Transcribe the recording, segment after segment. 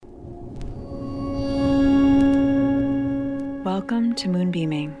Welcome to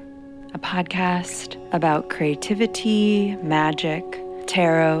Moonbeaming, a podcast about creativity, magic,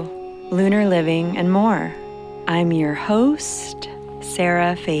 tarot, lunar living, and more. I'm your host,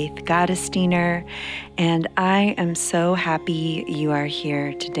 Sarah Faith Gottesdiener, and I am so happy you are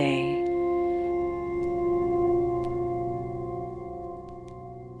here today.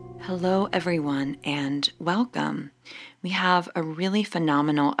 Hello, everyone, and welcome. We have a really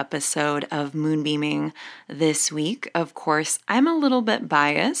phenomenal episode of Moonbeaming this week. Of course, I'm a little bit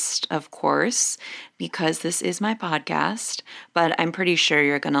biased, because this is my podcast, but I'm pretty sure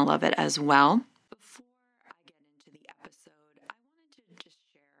you're going to love it as well. Before I get into the episode, I wanted to just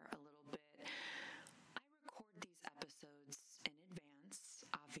share a little bit. I record these episodes in advance,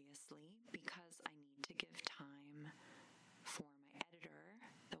 obviously, because I need to give time for my editor,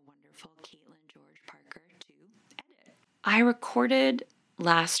 the wonderful Caitlin George Parker, to edit. I recorded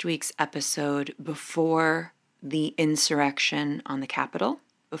last week's episode before the insurrection on the Capitol,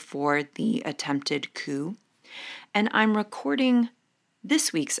 before the attempted coup, and I'm recording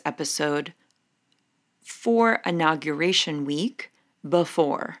this week's episode for Inauguration Week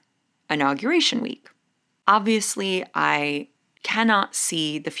before Inauguration Week. Obviously, I cannot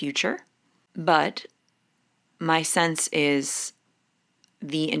see the future, but my sense is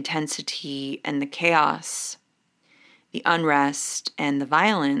the intensity and the chaos, the unrest and the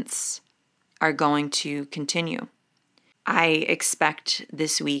violence are going to continue. I expect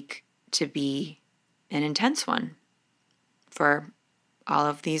this week to be an intense one for all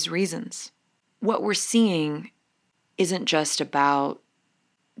of these reasons. What we're seeing isn't just about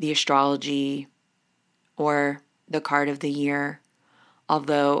the astrology or the card of the year,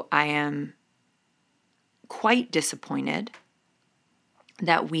 although I am quite disappointed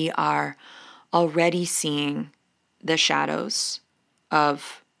that we are already seeing the shadows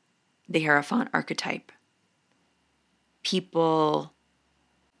of the Hierophant archetype. People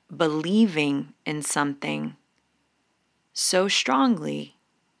believing in something so strongly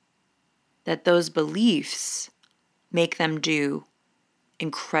that those beliefs make them do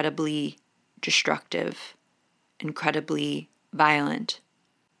incredibly destructive, incredibly violent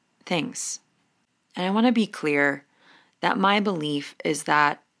things. And I want to be clear that my belief is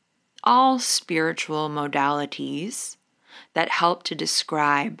that all spiritual modalities that help to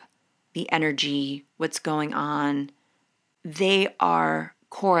describe the energy, what's going on, they are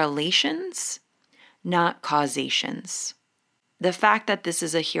correlations, not causations. The fact that this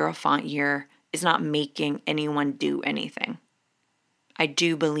is a Hierophant year is not making anyone do anything. I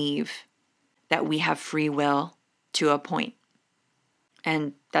do believe that we have free will to a point.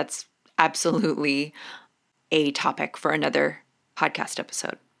 And that's absolutely a topic for another podcast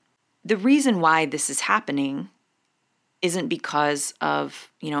episode. The reason why this is happening isn't because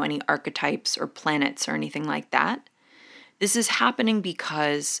of, any archetypes or planets or anything like that. This is happening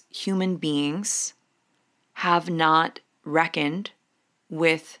because human beings have not reckoned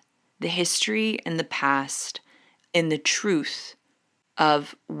with the history and the past and the truth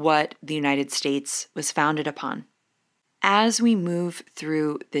of what the United States was founded upon. As we move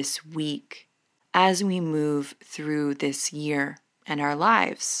through this week, as we move through this year and our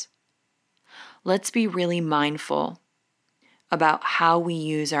lives, let's be really mindful about how we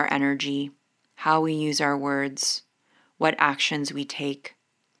use our energy, how we use our words, what actions we take.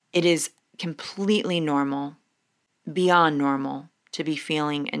 It is completely normal, beyond normal, to be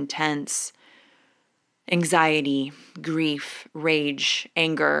feeling intense anxiety, grief, rage,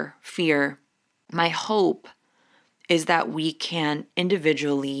 anger, fear. My hope is that we can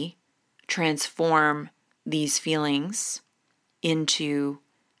individually transform these feelings into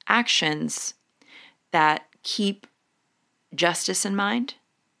actions that keep justice in mind,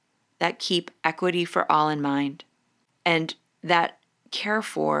 that keep equity for all in mind, and that care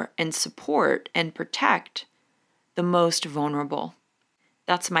for and support and protect the most vulnerable.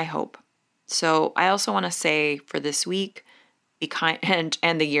 That's my hope. So I also want to say for this week, be kind,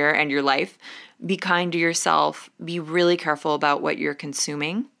 and the year and your life, be kind to yourself. Be really careful about what you're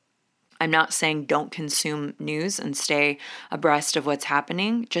consuming. I'm not saying don't consume news and stay abreast of what's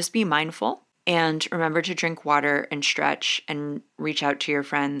happening. Just be mindful and remember to drink water and stretch and reach out to your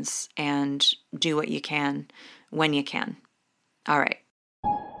friends and do what you can when you can. All right.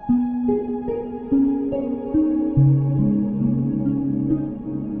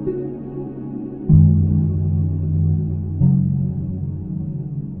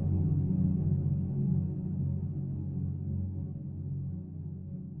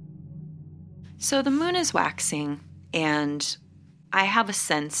 So the moon is waxing, and I have a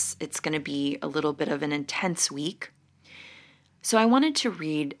sense it's going to be a little bit of an intense week. So I wanted to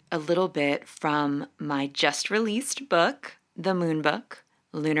read a little bit from my just released book, the Moon Book,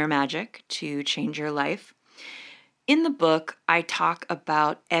 Lunar Magic to Change Your Life. In the book, I talk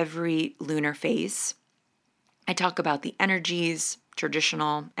about every lunar phase. I talk about the energies,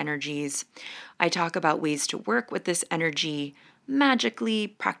 traditional energies. I talk about ways to work with this energy magically,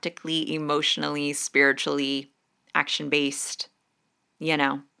 practically, emotionally, spiritually, action-based,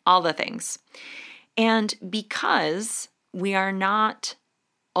 all the things. And because we are not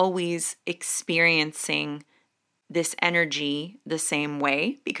always experiencing this energy the same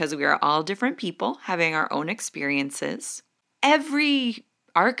way, because we are all different people having our own experiences, every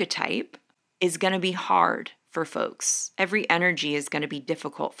archetype is going to be hard for folks. Every energy is going to be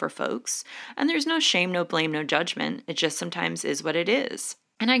difficult for folks. And there's no shame, no blame, no judgment. It just sometimes is what it is.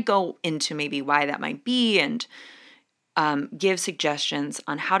 And I go into maybe why that might be and give suggestions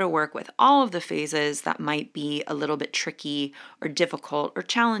on how to work with all of the phases that might be a little bit tricky or difficult or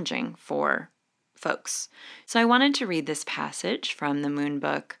challenging for folks. So I wanted to read this passage from the Moon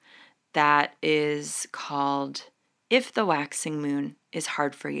Book that is called If the Waxing Moon is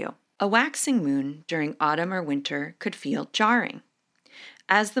Hard for You. A waxing moon during autumn or winter could feel jarring.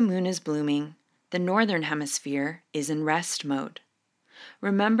 As the moon is blooming, the northern hemisphere is in rest mode.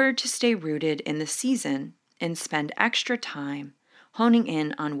 Remember to stay rooted in the season and spend extra time honing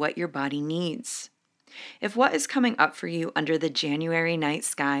in on what your body needs. If what is coming up for you under the January night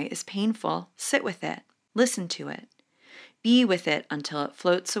sky is painful, sit with it, listen to it. Be with it until it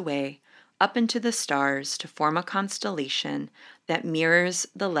floats away up into the stars to form a constellation that mirrors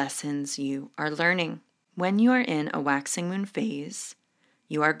the lessons you are learning. When you are in a waxing moon phase,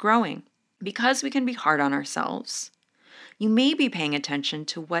 you are growing. Because we can be hard on ourselves, you may be paying attention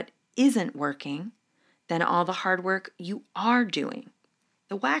to what isn't working than all the hard work you are doing.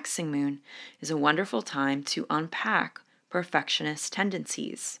 The waxing moon is a wonderful time to unpack perfectionist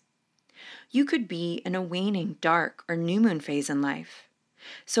tendencies. You could be in a waning dark or new moon phase in life,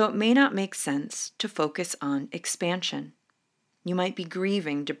 so it may not make sense to focus on expansion. You might be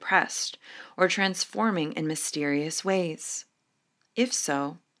grieving, depressed, or transforming in mysterious ways. If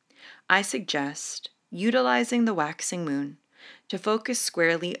so, I suggest utilizing the waxing moon to focus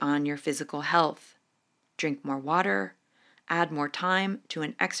squarely on your physical health. Drink more water, add more time to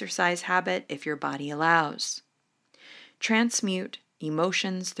an exercise habit if your body allows. Transmute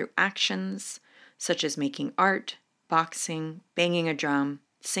emotions through actions such as making art, boxing, banging a drum,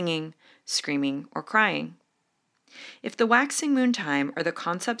 singing, screaming, or crying. If the waxing moon time or the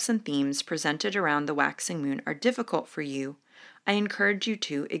concepts and themes presented around the waxing moon are difficult for you, I encourage you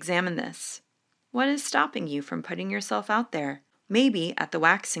to examine this. What is stopping you from putting yourself out there? Maybe at the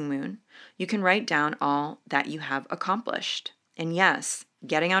waxing moon, you can write down all that you have accomplished. And yes,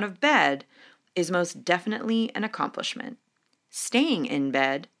 getting out of bed is most definitely an accomplishment. Staying in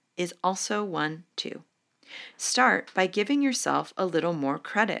bed is also one too. Start by giving yourself a little more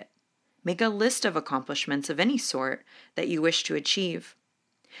credit. Make a list of accomplishments of any sort that you wish to achieve.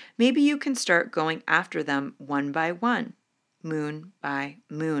 Maybe you can start going after them one by one, moon by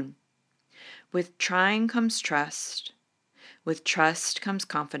moon. With trying comes trust. With trust comes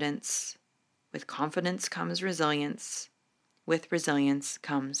confidence. With confidence comes resilience. With resilience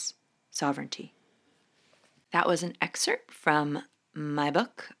comes sovereignty. That was an excerpt from my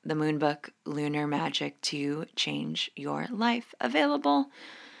book, The Moon Book, Lunar Magic to Change Your Life, available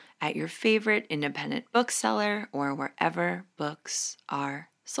at your favorite independent bookseller or wherever books are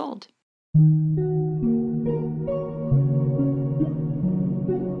sold.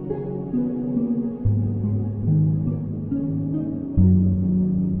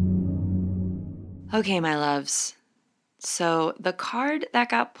 Okay, my loves. So the card that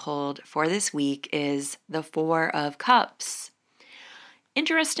got pulled for this week is the Four of Cups.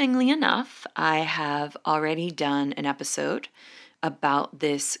 Interestingly enough, I have already done an episode about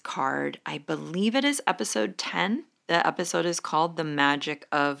this card. I believe it is episode 10. The episode is called The Magic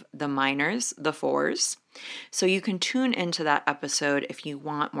of the Minors, the Fours. So you can tune into that episode if you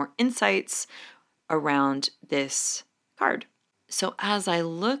want more insights around this card. So as I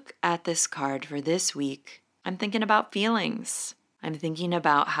look at this card for this week, I'm thinking about feelings. I'm thinking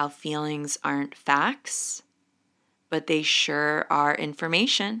about how feelings aren't facts, but they sure are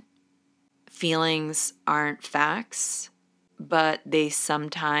information. Feelings aren't facts, but they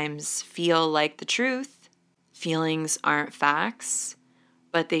sometimes feel like the truth. Feelings aren't facts,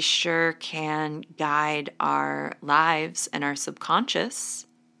 but they sure can guide our lives and our subconscious.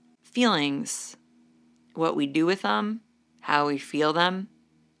 Feelings, what we do with them, how we feel them,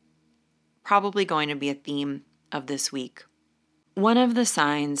 probably going to be a theme of this week. One of the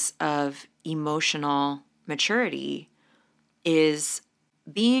signs of emotional maturity is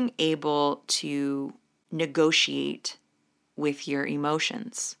being able to negotiate with your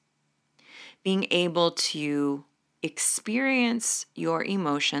emotions, being able to experience your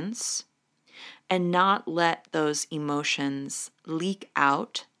emotions and not let those emotions leak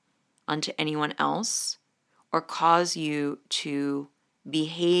out onto anyone else or cause you to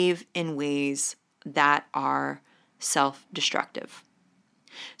behave in ways that are self destructive.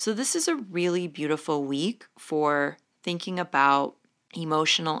 So, this is a really beautiful week for thinking about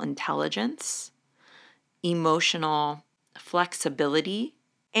emotional intelligence, emotional flexibility,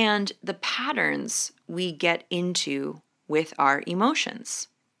 and the patterns we get into with our emotions.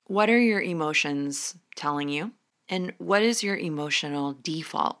 What are your emotions telling you? And what is your emotional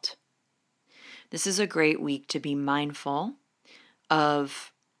default? This is a great week to be mindful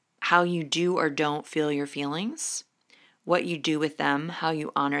of how you do or don't feel your feelings, what you do with them, how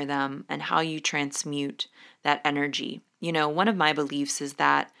you honor them, and how you transmute that energy. You know, one of my beliefs is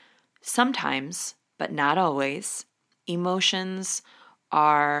that sometimes, but not always, emotions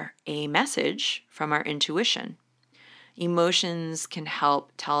are a message from our intuition. Emotions can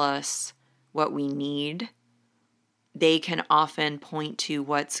help tell us what we need. They can often point to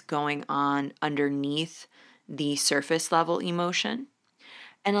what's going on underneath the surface level emotion.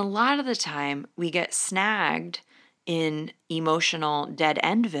 And a lot of the time, we get snagged in emotional dead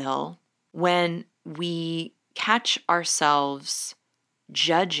endville when we catch ourselves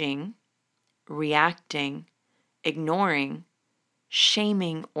judging, reacting, ignoring,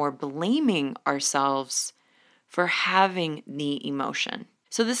 shaming, or blaming ourselves for having the emotion.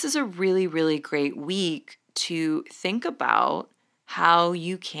 So, this is a really, really great week to think about how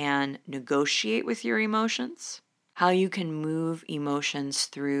you can negotiate with your emotions, how you can move emotions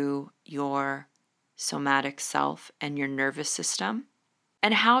through your somatic self and your nervous system,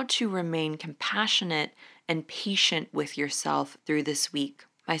 and how to remain compassionate and patient with yourself through this week.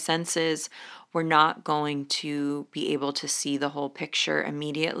 My sense is we're not going to be able to see the whole picture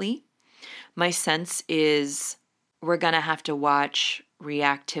immediately. My sense is we're going to have to watch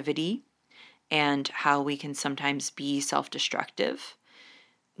reactivity and how we can sometimes be self destructive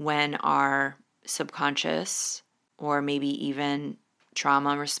when our subconscious or maybe even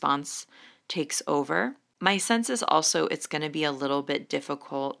trauma response takes over. My sense is also it's going to be a little bit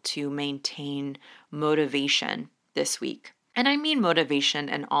difficult to maintain motivation this week. And I mean motivation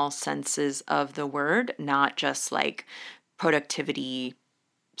in all senses of the word, not just like productivity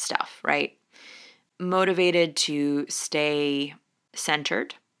stuff, right? Motivated to stay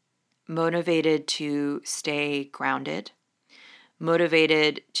centered, motivated to stay grounded,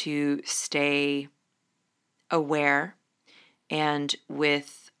 motivated to stay aware and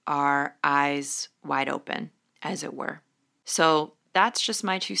with our eyes wide open, as it were. So that's just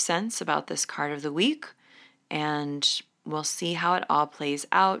my 2 cents about this card of the week, and we'll see how it all plays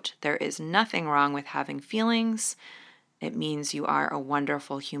out. There is nothing wrong with having feelings. It means you are a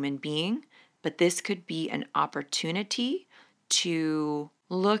wonderful human being, but this could be an opportunity to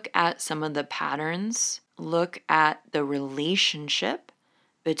look at some of the patterns, look at the relationship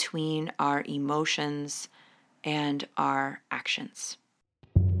between our emotions and our actions.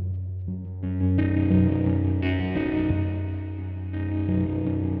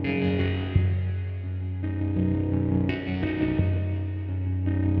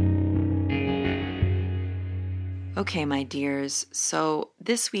 Okay, my dears, so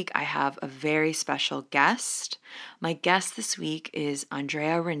this week I have a very special guest. My guest this week is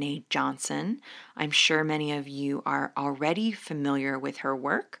Andrea Renee Johnson. I'm sure many of you are already familiar with her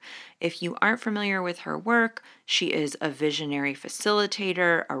work. If you aren't familiar with her work, she is a visionary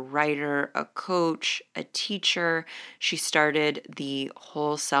facilitator, a writer, a coach, a teacher. She started the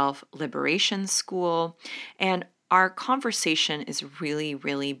Whole Self Liberation School, and our conversation is really,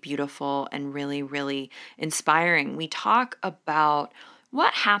 really beautiful and really, really inspiring. We talk about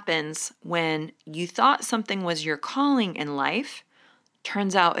what happens when you thought something was your calling in life,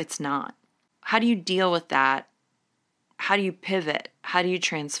 turns out it's not. How do you deal with that? How do you pivot? How do you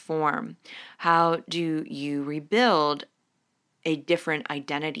transform? How do you rebuild a different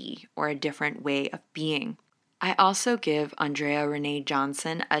identity or a different way of being? I also give Andrea Renee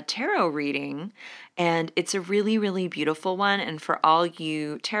Johnson a tarot reading, and it's a really, really beautiful one. And for all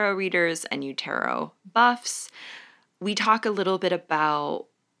you tarot readers and you tarot buffs, we talk a little bit about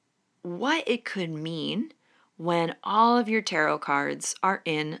what it could mean when all of your tarot cards are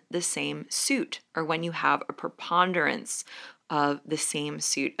in the same suit, or when you have a preponderance of the same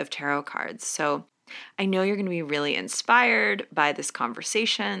suit of tarot cards. So I know you're going to be really inspired by this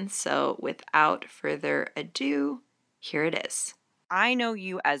conversation. So without further ado, here it is. I know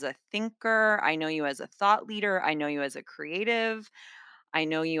you as a thinker. I know you as a thought leader. I know you as a creative. I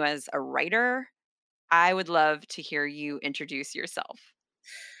know you as a writer. I would love to hear you introduce yourself.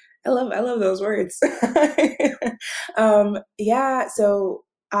 I love those words. Yeah, so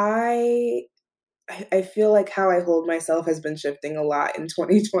I I feel like how I hold myself has been shifting a lot in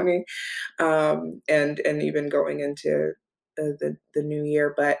 2020, and even going into the new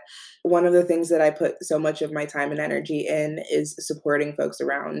year. But one of the things that I put so much of my time and energy in is supporting folks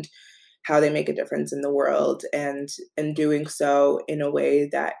around how they make a difference in the world, and doing so in a way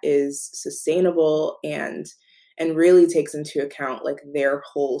that is sustainable and really takes into account like their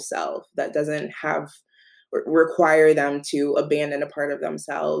whole self, that doesn't have require them to abandon a part of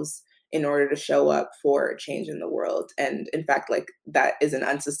themselves in order to show up for change in the world. And in fact, like that is an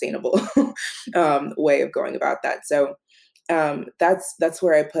unsustainable way of going about that. So that's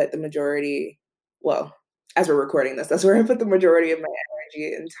where I put the majority. Well, as we're recording this, that's where I put the majority of my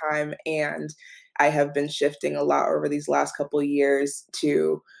energy and time. And I have been shifting a lot over these last couple of years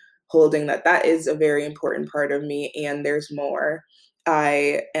to holding that is a very important part of me. And there's more.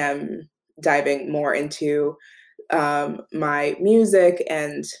 I am diving more into my music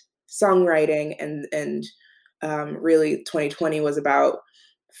and songwriting, and really 2020 was about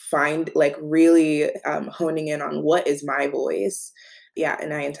really honing in on what is my voice. Yeah,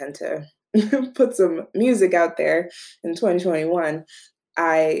 and I intend to put some music out there in 2021.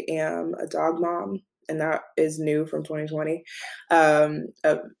 I am a dog mom, and that is new from 2020.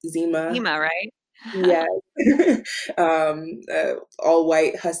 Zima, Ema, right? yeah, all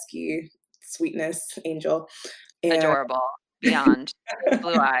white husky sweetness angel, and Adorable. Beyond.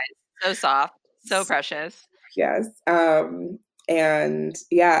 Blue eyes. So soft. So precious. yes. And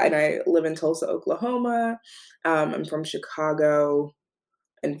yeah, and I live in Tulsa, Oklahoma. I'm from Chicago,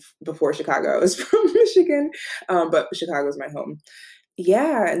 and before Chicago, I was from Michigan, but Chicago's my home.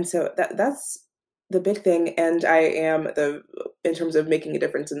 Yeah, and so that's the big thing. And I am the in terms of making a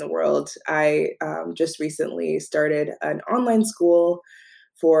difference in the world. I just recently started an online school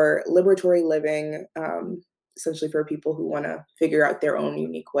for liberatory living, essentially for people who want to figure out their own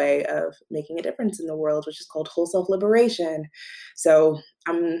unique way of making a difference in the world, which is called Whole Self Liberation. So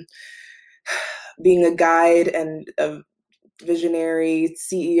I'm being a guide and a visionary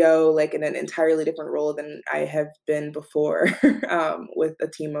CEO, like in an entirely different role than I have been before, with a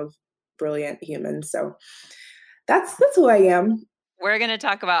team of brilliant humans. So that's who I am. We're going to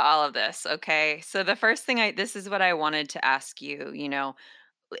talk about all of this, okay? So the first thing this is what I wanted to ask you,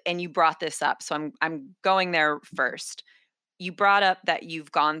 and you brought this up, so I'm going there first. You brought up that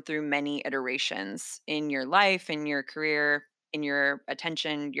you've gone through many iterations in your life, in your career, in your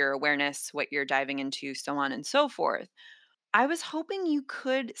attention, your awareness, what you're diving into, so on and so forth. I was hoping you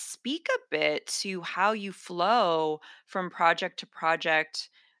could speak a bit to how you flow from project to project.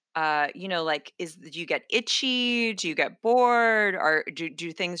 Like, do you get itchy? Do you get bored? Or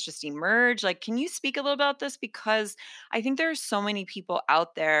do things just emerge? Like, can you speak a little about this? Because I think there are so many people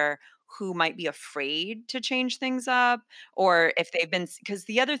out there who might be afraid to change things up, or if they've been, because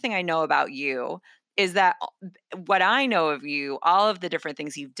the other thing I know about you is that what I know of you, all of the different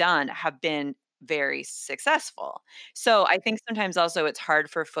things you've done have been very successful. So I think sometimes also it's hard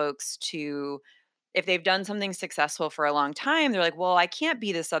for folks to, if they've done something successful for a long time, they're like, well, I can't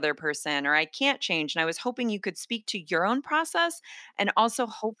be this other person or I can't change. And I was hoping you could speak to your own process and also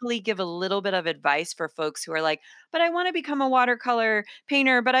hopefully give a little bit of advice for folks who are like, but I want to become a watercolor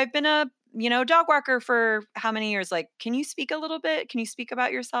painter, but I've been a dog walker for how many years? Like, can you speak a little bit? Can you speak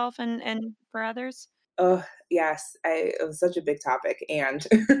about yourself and for others? Oh yes, it was such a big topic, and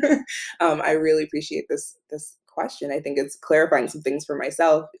I really appreciate this question. I think it's clarifying some things for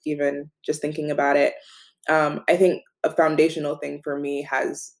myself, even just thinking about it. I think a foundational thing for me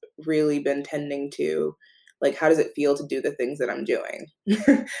has really been tending to, like, how does it feel to do the things that I'm doing,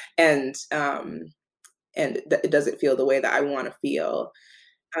 and does it feel the way that I want to feel,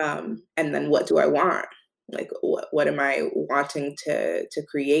 and then what do I want, like what am I wanting to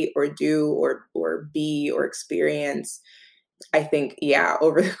create or do or be or experience. I think, yeah,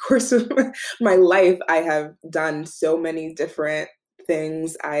 over the course of my life I have done so many different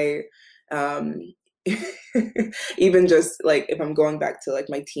things. I um even just like if I'm going back to like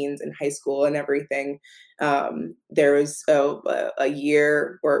my teens in high school and everything, there was a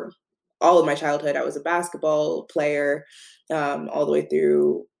year or all of my childhood I was a basketball player, all the way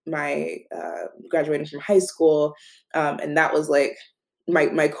through my graduating from high school, and that was like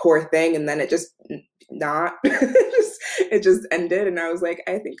my core thing. And then it just not it just ended, and I was like,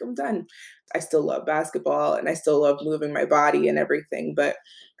 I think I'm done. I still love basketball and I still love moving my body and everything, but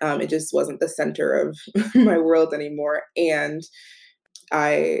it just wasn't the center of my world anymore. And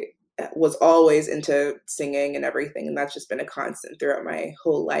I was always into singing and everything, and that's just been a constant throughout my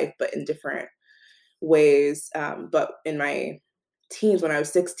whole life, but in different ways. But in my teens, when I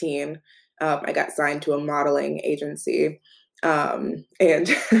was 16, I got signed to a modeling agency. And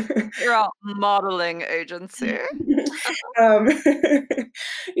You're a modeling agency. um,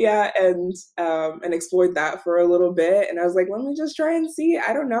 yeah, and explored that for a little bit. And I was like, let me just try and see.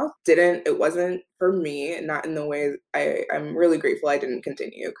 I don't know. Didn't It wasn't for me, not in the way I'm really grateful I didn't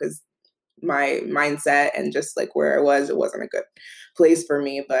continue, because my mindset and just like where I was, it wasn't a good place for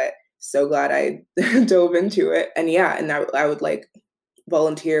me. But so glad I dove into it. And yeah, and I would like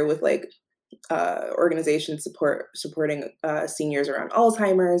volunteer with like organizations supporting seniors around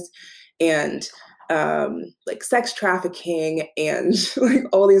Alzheimer's, and like sex trafficking, and like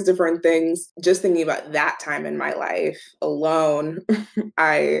all these different things. Just thinking about that time in my life alone,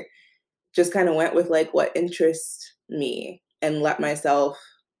 I just kind of went with like what interests me and let myself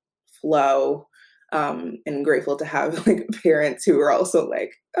flow. And grateful to have like parents who are also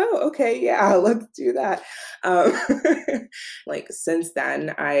like, oh, okay, yeah, let's do that. Um, like since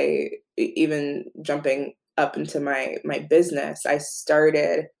then, even jumping up into my business, I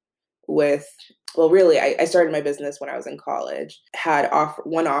started with, well, really, I started my business when I was in college. Had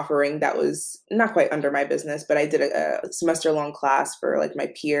one offering that was not quite under my business, but I did a semester long class for like my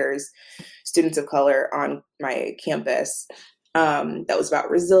peers, students of color on my campus, that was about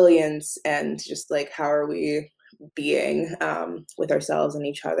resilience and just like how are we being, with ourselves and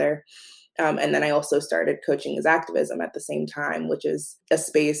each other. And then I also started Coaching is Activism at the same time, which is a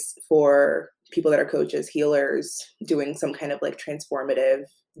space for people that are coaches, healers, doing some kind of like transformative,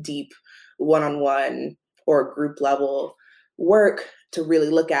 deep, one on one or group level work to really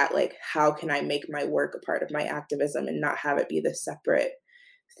look at like, how can I make my work a part of my activism and not have it be this separate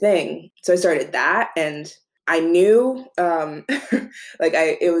thing. So I started that, and I knew, like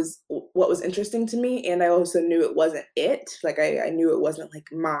it was what was interesting to me, and I also knew it wasn't it. Like I knew it wasn't like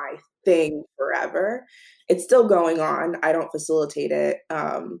my thing forever. It's still going on. I don't facilitate it,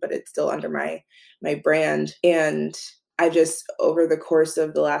 but it's still under my brand. And I just, over the course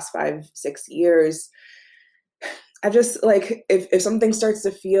of the last 5-6 years, I just like, if something starts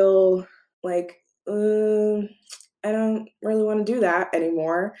to feel like, I don't really want to do that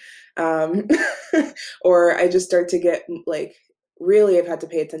anymore. Um, or I just start to get like, really, I've had to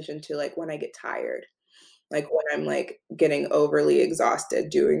pay attention to like when I get tired, like when I'm like getting overly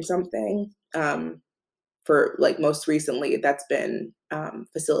exhausted doing something. For like most recently, that's been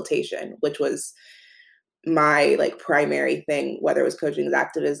facilitation, which was my like primary thing, whether it was Coaching is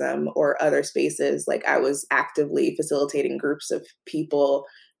Activism or other spaces. Like I was actively facilitating groups of people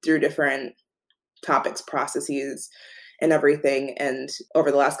through different topics, processes, and everything. And over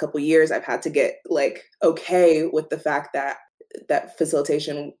the last couple of years, I've had to get like okay with the fact that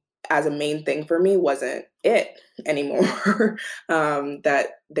facilitation as a main thing for me wasn't it anymore. That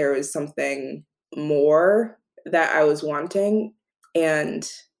there was something more that I was wanting, and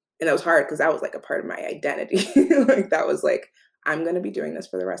that was hard because that was like a part of my identity. Like that was like, I'm going to be doing this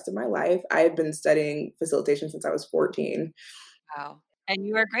for the rest of my life. I had been studying facilitation since I was 14. Wow. And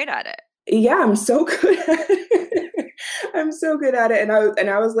you are great at it. Yeah, I'm so good at it. I'm so good at it. And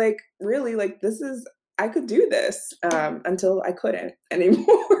I was like, really, like this is, I could do this, until I couldn't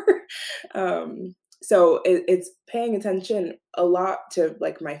anymore. So it's paying attention a lot to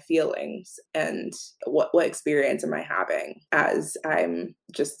like my feelings and what experience am I having as I'm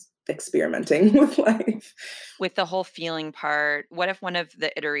just experimenting with life. With the whole feeling part, what if one of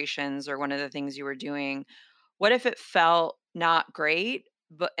the iterations or one of the things you were doing, what if it felt not great,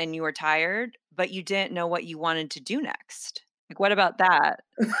 but and you were tired, but you didn't know what you wanted to do next? Like, what about that?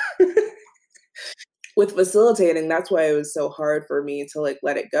 With facilitating, that's why it was so hard for me to like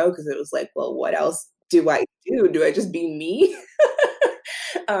let it go, because it was like, well, what else do I do? Do I just be me?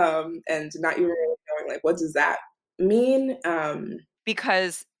 And not even really knowing like, what does that mean?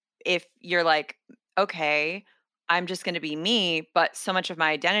 Because if you're like, okay, I'm just going to be me, but so much of my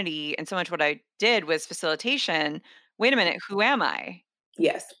identity and so much what I did was facilitation. Wait a minute, who am I?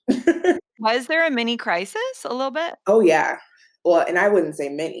 Yes. Was there a mini crisis a little bit? Oh yeah. Well, and I wouldn't say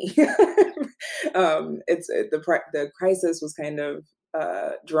many. The crisis was kind of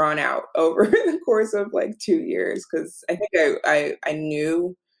drawn out over the course of like 2 years, because I think I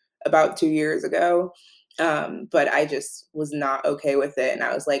knew about 2 years ago, but I just was not okay with it, and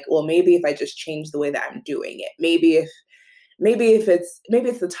I was like, well, maybe if I just change the way that I'm doing it, maybe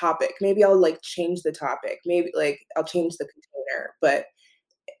it's the topic, maybe I'll like change the topic, maybe like I'll change the container, but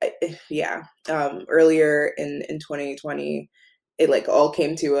yeah, earlier in 2020, it like all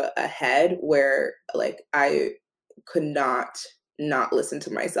came to a head where like I could not listen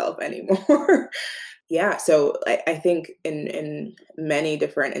to myself anymore. Yeah, so I think in many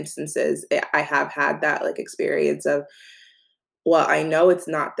different instances, I have had that like experience of, well, I know it's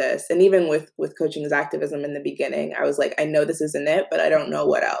not this, and even with coaching as activism in the beginning, I was like, I know this isn't it, but I don't know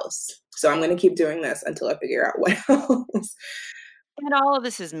what else. So I'm going to keep doing this until I figure out what else. And all of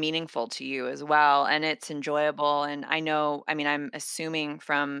this is meaningful to you as well, and it's enjoyable, and I know, I mean, I'm assuming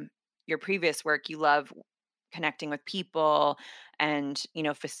from your previous work, you love connecting with people and,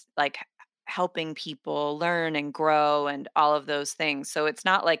 like, helping people learn and grow and all of those things. So it's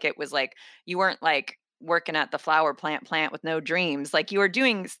not like it was like you weren't, like, working at the flower plant with no dreams. Like, you were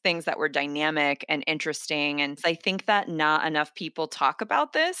doing things that were dynamic and interesting, and I think that not enough people talk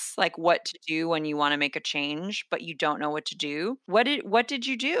about this, like, what to do when you wanna make a change, but you don't know what to do. What did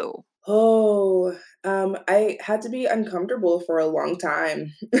you do? Oh, I had to be uncomfortable for a long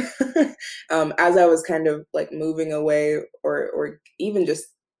time. As I was kind of like moving away, or even just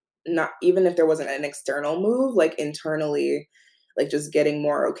not, even if there wasn't an external move, like internally, like just getting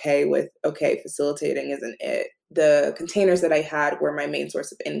more okay with, okay, facilitating isn't it. The containers that I had were my main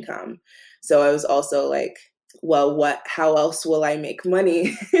source of income. So I was also like, well, how else will I make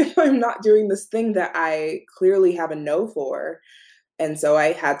money if I'm not doing this thing that I clearly have a no for? And so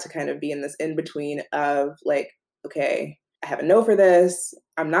I had to kind of be in this in between of like, okay, I have a no for this.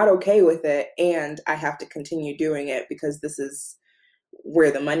 I'm not okay with it. And I have to continue doing it because this is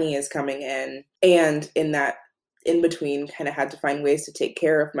where the money is coming in. And in that in between, kind of had to find ways to take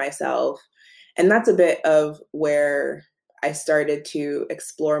care of myself. And that's a bit of where I started to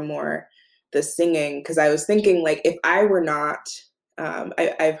explore more the singing, because I was thinking, like, if I were not,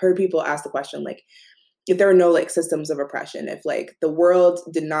 I've heard people ask the question, like, if there were no like systems of oppression, if like the world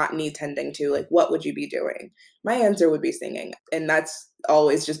did not need tending to, like what would you be doing? My answer would be singing, and that's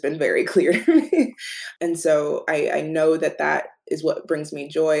always just been very clear to me. And so I know that that is what brings me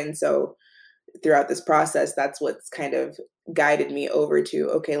joy, and so throughout this process, that's what's kind of guided me over to,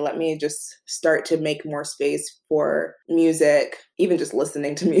 okay, let me just start to make more space for music, even just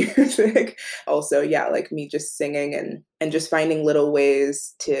listening to music. Also, yeah, like me just singing and just finding little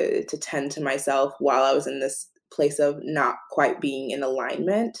ways to tend to myself while I was in this place of not quite being in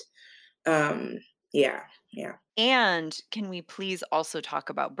alignment. Um, yeah, yeah. And can we please also talk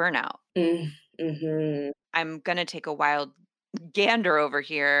about burnout? Mm-hmm. I'm gonna take a wild gander over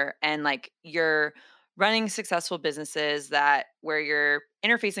here, and like, you're running successful businesses that where you're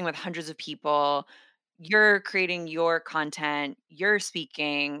interfacing with hundreds of people, you're creating your content, you're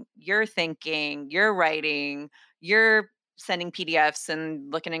speaking, you're thinking, you're writing, you're sending PDFs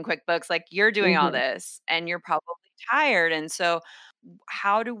and looking in QuickBooks, like, you're doing all Mm-hmm. this and you're probably tired. And so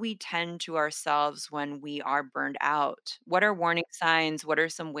how do we tend to ourselves when we are burned out? What are warning signs? What are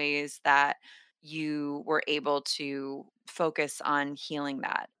some ways that you were able to focus on healing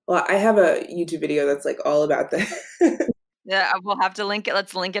that? Well, I have a YouTube video that's like all about that. Yeah, we'll have to link it.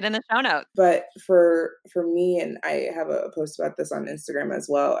 Let's link it in the show notes. But for me, and I have a post about this on Instagram as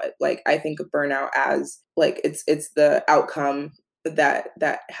well, like I think of burnout as like it's the outcome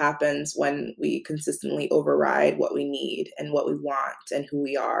that happens when we consistently override what we need and what we want and who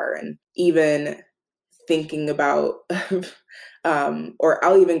we are. And even thinking about or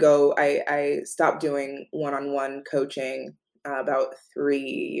I'll even go, I stopped doing one-on-one coaching about 3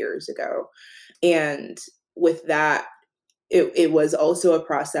 years ago. And with that, it was also a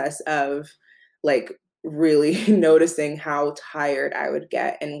process of like really noticing how tired I would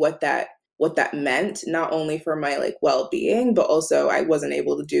get and what that meant, not only for my like well-being, but also I wasn't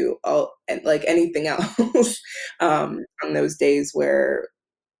able to do all and like anything else on those days where,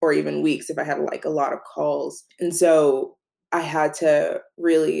 or even weeks if I had like a lot of calls. And so I had to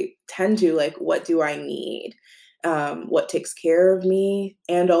really tend to like, what do I need? What takes care of me?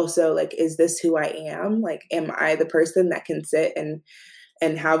 And also like, is this who I am? Like, am I the person that can sit and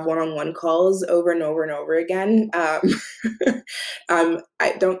have one-on-one calls over and over and over again? I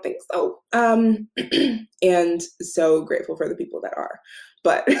don't think so. And so grateful for the people that are,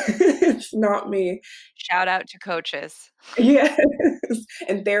 but it's not me. Shout out to coaches. Yes,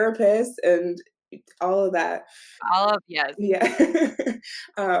 and therapists and all of that. All of yes. Yeah.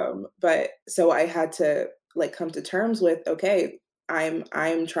 But so I had to like come to terms with, okay, I'm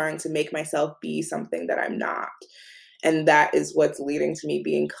trying to make myself be something that I'm not. And that is what's leading to me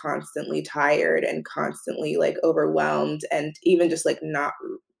being constantly tired and constantly like overwhelmed and even just like not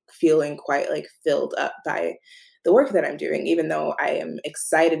feeling quite like filled up by the work that I'm doing, even though I am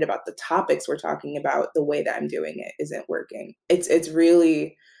excited about the topics we're talking about, the way that I'm doing it isn't working. It's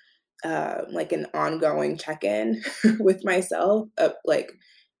really like an ongoing check-in with myself of like,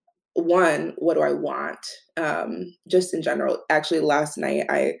 one, what do I want? Just in general. Actually, last night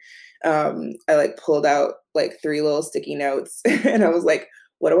I like pulled out like 3 little sticky notes and I was like,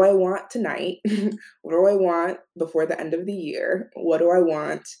 what do I want tonight? What do I want before the end of the year? What do I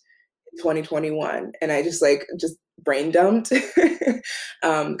want 2021? And I just brain dumped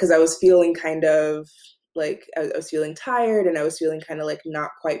because I was feeling kind of like I was feeling tired and I was feeling kind of like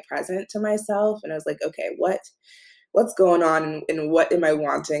not quite present to myself. And I was like, okay, what's going on and what am I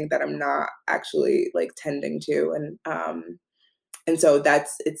wanting that I'm not actually like tending to? And so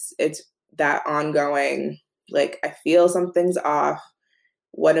it's that ongoing, like I feel something's off.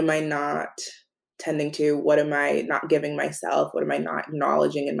 What am I not tending to? What am I not giving myself? What am I not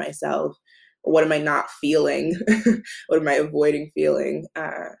acknowledging in myself? Or what am I not feeling? What am I avoiding feeling?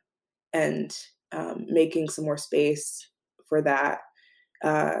 And making some more space for that.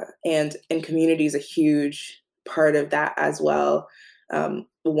 And community is a huge part of that as well.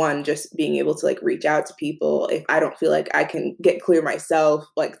 One, just being able to like reach out to people if I don't feel like I can get clear myself,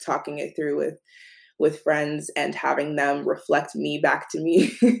 like talking it through with friends and having them reflect me back to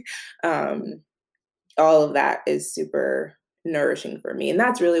me. um, all of that is super nourishing for me. And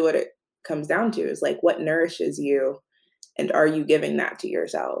that's really what it comes down to is like what nourishes you and are you giving that to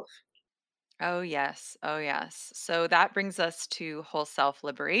yourself? Oh, yes. Oh, yes. So that brings us to whole self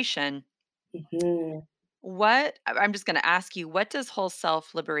liberation. Mhm. I'm just going to ask you, what does whole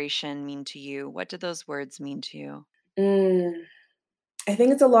self liberation mean to you? What do those words mean to you? Mm, I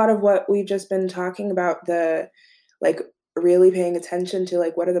think it's a lot of what we've just been talking about, the like really paying attention to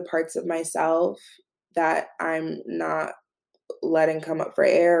like what are the parts of myself that I'm not letting come up for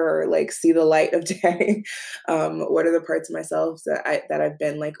air or like see the light of day. What are the parts of myself that I've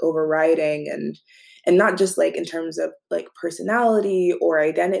been like overriding and not just like in terms of like personality or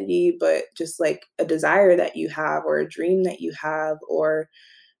identity, but just like a desire that you have or a dream that you have or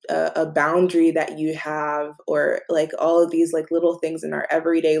a boundary that you have or like all of these like little things in our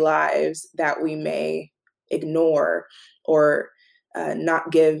everyday lives that we may ignore or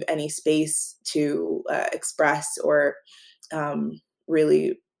not give any space to express or um,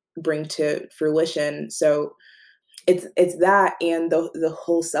 really bring to fruition. So it's that and the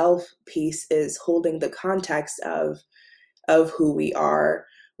whole self piece is holding the context of who we are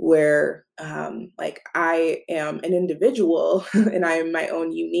where like I am an individual and I am my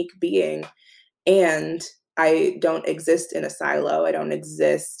own unique being and I don't exist in a silo. I don't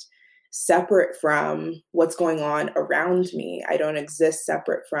exist separate from what's going on around me. I don't exist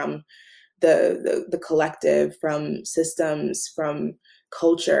separate from the collective, from systems, from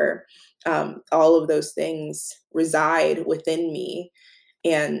culture. All of those things reside within me,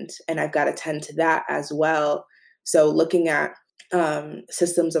 and I've got to tend to that as well. So looking at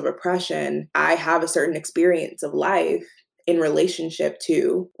systems of oppression, I have a certain experience of life in relationship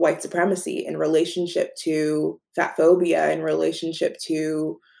to white supremacy, in relationship to fat phobia, in relationship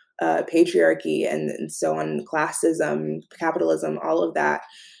to patriarchy, and so on, classism, capitalism, all of that.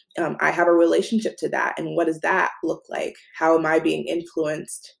 I have a relationship to that. And what does that look like? How am I being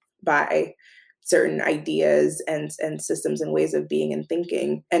influenced by certain ideas and systems and ways of being and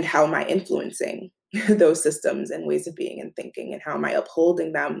thinking? And how am I influencing those systems and ways of being and thinking? And how am I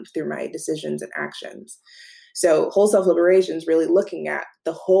upholding them through my decisions and actions? So, whole self liberation is really looking at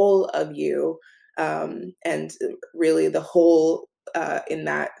the whole of you, and really the whole in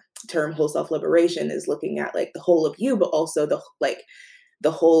that term, whole self liberation is looking at like the whole of you, but also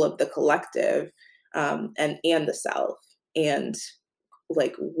the whole of the collective and the self and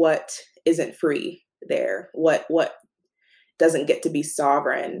like what isn't free there what doesn't get to be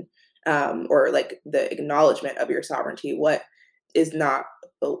sovereign or like the acknowledgement of your sovereignty what is not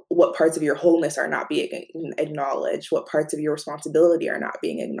what parts of your wholeness are not being acknowledged what parts of your responsibility are not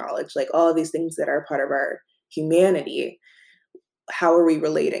being acknowledged like all of these things that are part of our humanity how are we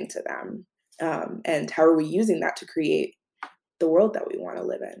relating to them and how are we using that to create the world that we want to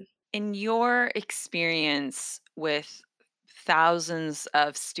live in. In your experience with thousands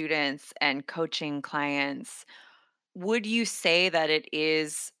of students and coaching clients, would you say that it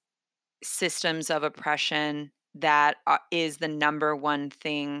is systems of oppression that is the number one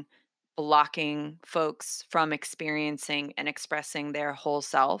thing blocking folks from experiencing and expressing their whole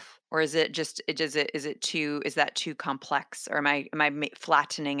self, or is it just is it too is that too complex, or am I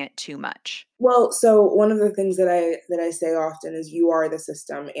flattening it too much? Well, so one of the things that I say often is you are the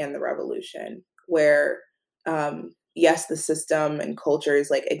system and the revolution. Where yes, the system and cultures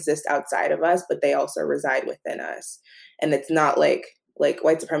like exist outside of us, but they also reside within us. And it's not like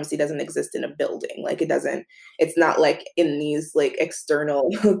white supremacy doesn't exist in a building. Like it doesn't. It's not like in these like external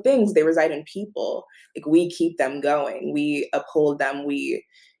things. They reside in people. Like we keep them going. We uphold them. We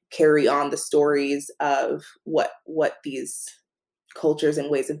carry on the stories of what these cultures and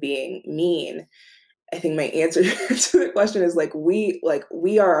ways of being mean. I think my answer to the question is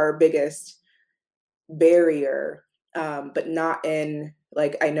we are our biggest barrier, but not in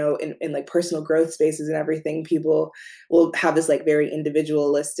like I know in like personal growth spaces and everything, people will have this like very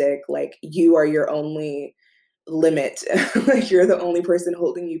individualistic, like you are your only limit, like you're the only person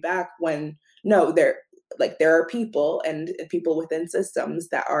holding you back when no, there are people and people within systems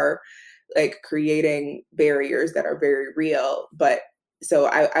that are like creating barriers that are very real. But so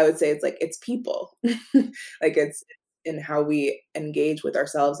I would say it's like it's people. Like it's in how we engage with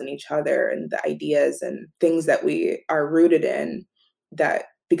ourselves and each other and the ideas and things that we are rooted in that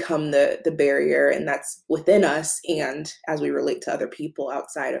become the barrier, and that's within us and as we relate to other people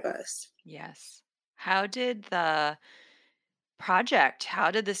outside of us. Yes. How did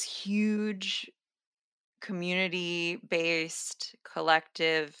this huge community based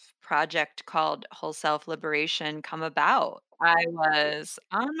collective project called Whole Self Liberation come about? I was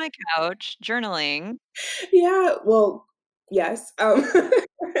on my couch journaling. Yeah, well, yes. I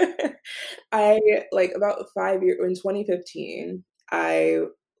like about 5 years in 2015, I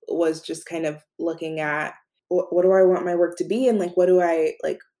was just kind of looking at what do I want my work to be, and like what do I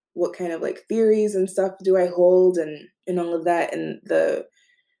like what kind of like theories and stuff do I hold, and all of that, and the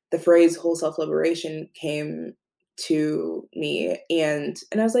phrase whole self liberation came to me, and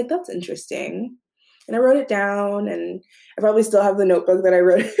I was like, that's interesting. And I wrote it down, and I probably still have the notebook that I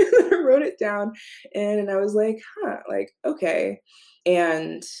wrote I wrote it down in, and I was like, huh, like okay.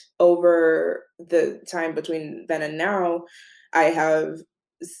 And over the time between then and now, I have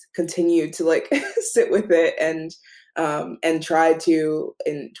continued to like sit with it and tried to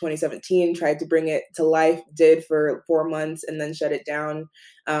in 2017 tried to bring it to life, did for 4 months and then shut it down,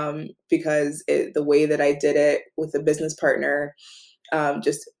 because the way that I did it with a business partner,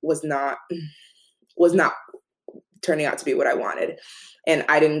 just was not turning out to be what I wanted, and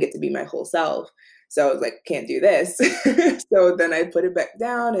I didn't get to be my whole self. So I was like, can't do this. So then I put it back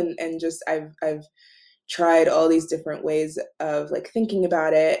down, and just I've tried all these different ways of like thinking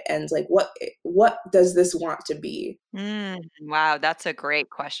about it, and like what does this want to be. Wow, that's a great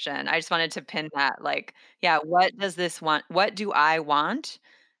question. I just wanted to pin that, like, yeah, what does this want? What do I want?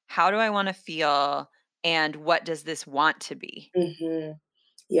 How do I want to feel? And what does this want to be? Hmm.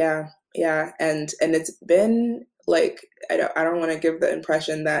 Yeah, yeah, and it's been like I don't want to give the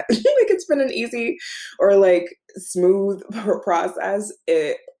impression that like it's been an easy or like smooth process.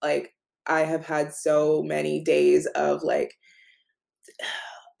 It like I have had so many days of like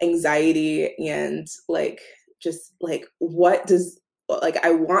anxiety and like just like what does like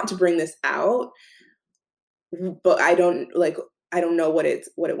I want to bring this out, but I don't know what it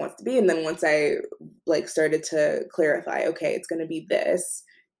wants to be. And then once I like started to clarify, okay, it's going to be this,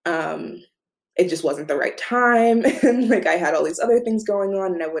 um it just wasn't the right time and like I had all these other things going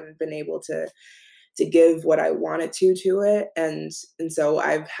on, and I wouldn't have been able to give what I wanted to it. And so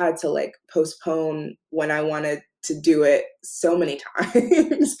I've had to like postpone when I wanted to do it so many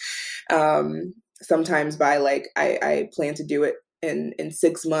times. Sometimes by like I plan to do it in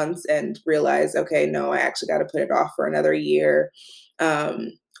 6 months and realize, okay, no, I actually got to put it off for another year,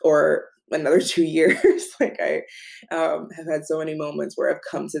 or another 2 years. Like I have had so many moments where I've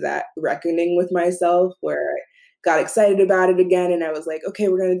come to that reckoning with myself where I got excited about it again, and I was like, okay,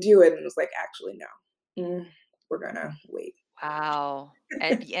 we're gonna do it, and it was like, actually, no. We're gonna wait. Wow.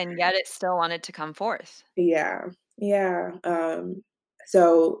 And yet it still wanted to come forth. Yeah, yeah.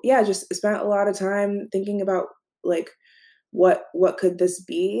 So yeah, just spent a lot of time thinking about like what could this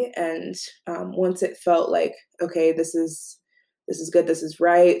be, and once it felt like okay, this is good, this is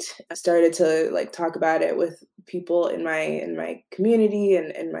right, I started to like talk about it with people in my community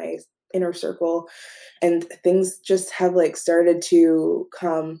and in my inner circle, and things just have like started to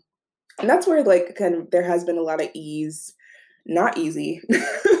come. And that's where like kind of there has been a lot of ease, not easy, but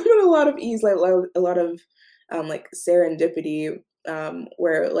a lot of ease, like a lot of like serendipity,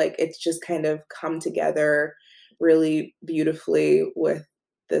 where like it's just kind of come together really beautifully with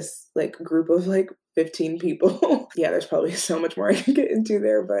this like group of like 15 people. Yeah, there's probably so much more I can get into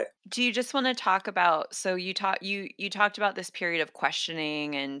there, but Do you just want to talk about, so you talked about this period of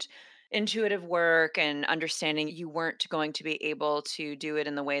questioning and intuitive work and understanding you weren't going to be able to do it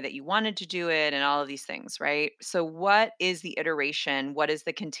in the way that you wanted to do it and all of these things, right? So what is the iteration? What is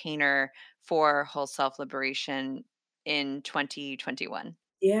the container for whole self liberation in 2021?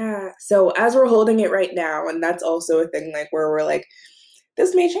 yeah. So as we're holding it right now, and that's also a thing like where we're like,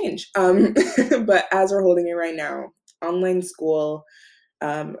 this may change. But as we're holding it right now, online school,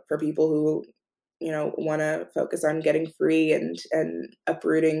 for people who want to focus on getting free and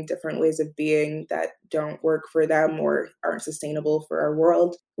uprooting different ways of being that don't work for them or aren't sustainable for our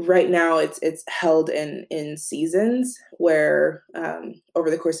world. Right now, it's held in seasons where over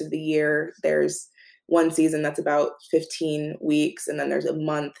the course of the year, there's one season that's about 15 weeks, and then there's a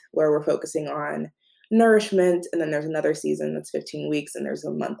month where we're focusing on nourishment, and then there's another season that's 15 weeks, and there's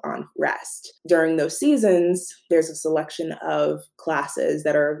a month on rest. During those seasons, there's a selection of classes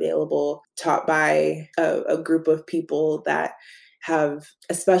that are available, taught by a group of people that have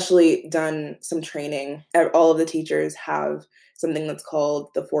especially done some training. All of the teachers have something that's called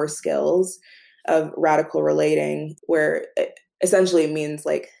the 4 skills of radical relating, where it essentially means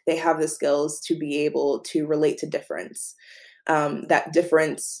like they have the skills to be able to relate to difference. That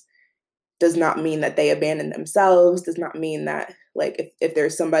difference does not mean that they abandon themselves, does not mean that like if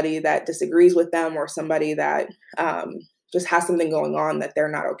there's somebody that disagrees with them or somebody that just has something going on that they're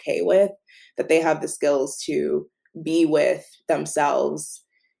not okay with, that they have the skills to be with themselves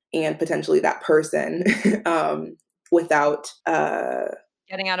and potentially that person without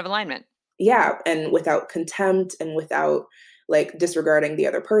Getting out of alignment. yeah, and without contempt and without like disregarding the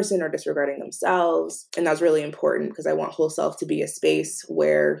other person or disregarding themselves. And that's really important because I want Whole Self to be a space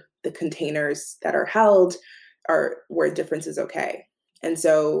where the containers that are held are where difference is okay. And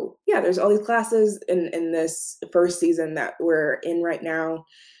so, yeah, there's all these classes in this first season that we're in right now.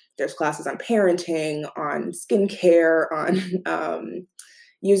 There's classes on parenting, on skincare, on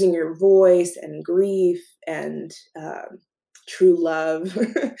using your voice and grief and true love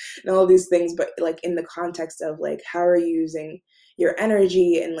and all these things, but like in the context of like how are you using your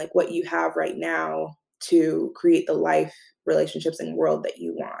energy and like what you have right now to create the life, relationships, and world that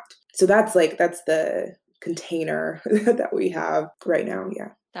you want. So that's the container that we have right now. Yeah.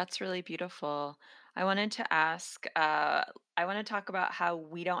 That's really beautiful. I wanted to ask, I want to talk about how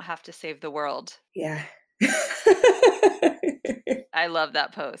we don't have to save the world. Yeah. I love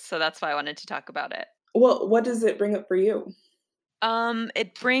that post, so that's why I wanted to talk about it. Well, what does it bring up for you?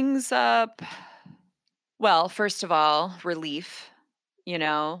 It brings up, well, first of all, relief, you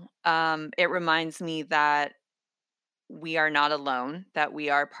know. It reminds me that we are not alone, that we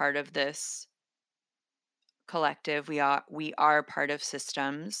are part of this collective. We are part of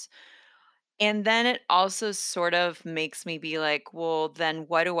systems. And then it also sort of makes me be like, well, then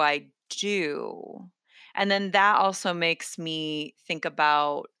what do I do? And then that also makes me think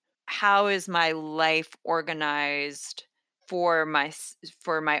about how is my life organized for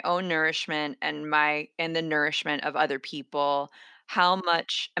my own nourishment and the nourishment of other people. How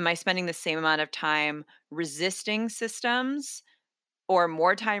much am I spending the same amount of time resisting systems or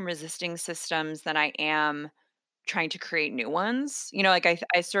more time resisting systems than I am trying to create new ones? Like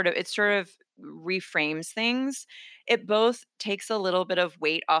I sort of, it sort of reframes things. It both takes a little bit of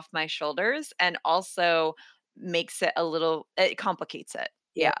weight off my shoulders and also makes it complicates it.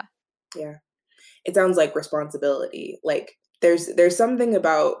 Yeah. Yeah. Yeah. It sounds like responsibility. Like there's something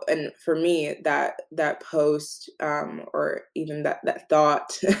about, and for me that post or even that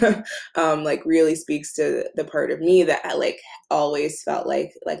thought like really speaks to the part of me that I like always felt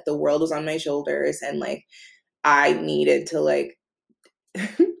like the world was on my shoulders and like I needed to like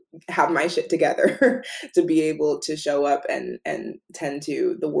have my shit together to be able to show up and tend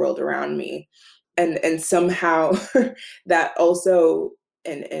to the world around me. And somehow that also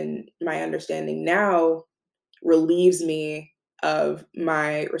in my understanding now relieves me of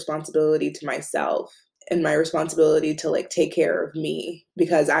my responsibility to myself and my responsibility to like take care of me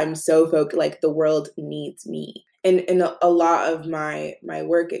because I'm so focused, like the world needs me. And in a lot of my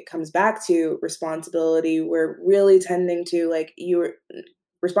work, it comes back to responsibility. We're really tending to like your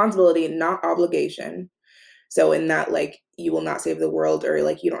responsibility, not obligation. So in that, like, you will not save the world or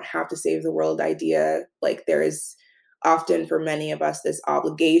like you don't have to save the world idea, like there is often for many of us this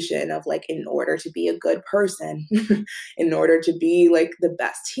obligation of like in order to be a good person, in order to be like the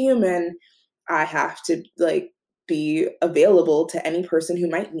best human, I have to like be available to any person who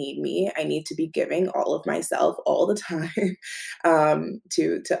might need me. I need to be giving all of myself all the time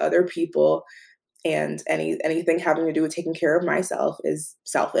to other people, and anything having to do with taking care of myself is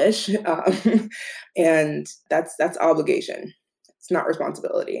selfish, and that's obligation. It's not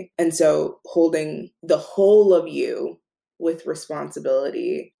responsibility. And so holding the whole of you with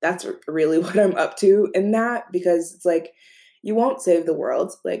responsibility, that's really what I'm up to in that, because it's like you won't save the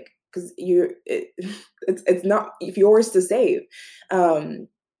world, like because it's not yours to save.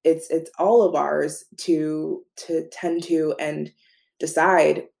 It's all of ours to tend to and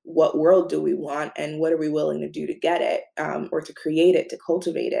decide what world do we want and what are we willing to do to get it, or to create it, to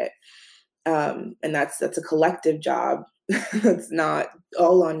cultivate it. And that's a collective job. That's not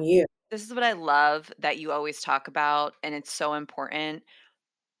all on you. This is what I love that you always talk about, and it's so important.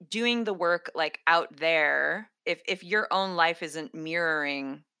 Doing the work like out there, if your own life isn't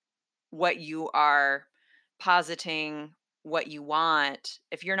mirroring what you are positing, what you want,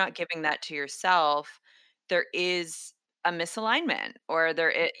 if you're not giving that to yourself, there is a misalignment or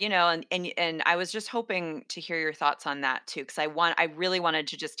and I was just hoping to hear your thoughts on that too because I really wanted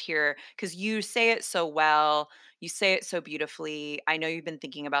to just hear cuz you say it so well, you say it so beautifully. I know you've been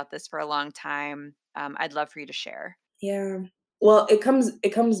thinking about this for a long time. I'd love for you to share. Yeah. Well, it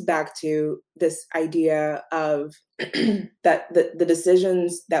comes back to this idea of that the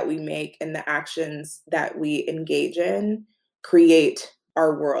decisions that we make and the actions that we engage in create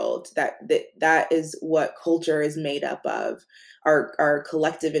our world. That is what culture is made up of, our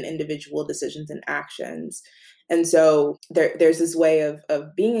collective and individual decisions and actions. And so there's this way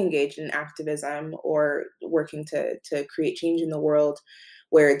of being engaged in activism or working to create change in the world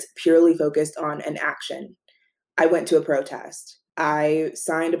where it's purely focused on an action. I went to a protest. I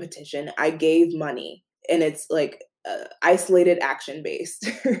signed a petition. I gave money, and it's like isolated action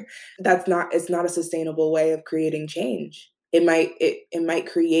based. That's not. It's not a sustainable way of creating change. It might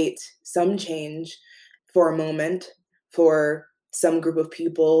create some change for a moment for some group of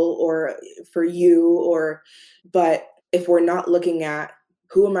people or for you or but if we're not looking at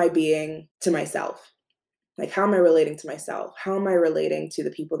who am I being to myself, like, how am I relating to myself? How am I relating to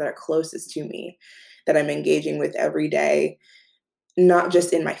the people that are closest to me, that I'm engaging with every day, not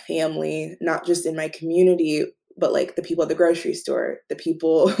just in my family, not just in my community, but like the people at the grocery store, the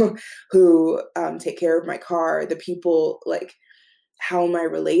people who take care of my car, the people like, how am I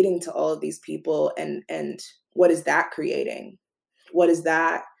relating to all of these people, and what is that creating? What is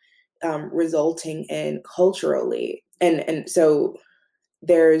that resulting in culturally? And so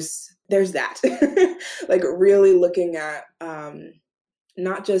there's that like really looking at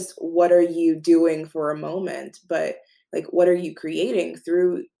not just what are you doing for a moment, but like what are you creating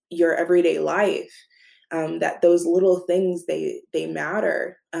through your everyday life, that those little things they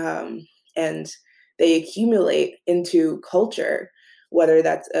matter, and they accumulate into culture, whether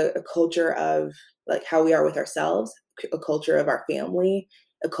that's a culture of like how we are with ourselves, a culture of our family,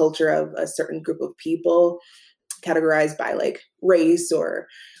 a culture of a certain group of people categorized by like race or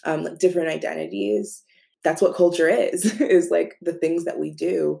like different identities. That's what culture is is like the things that we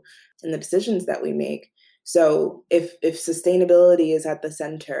do and the decisions that we make. So if sustainability is at the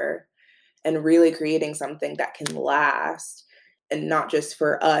center and really creating something that can last, and not just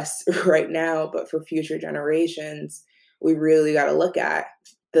for us right now but for future generations, we really got to look at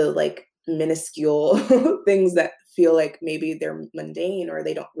the like minuscule things that feel like maybe they're mundane or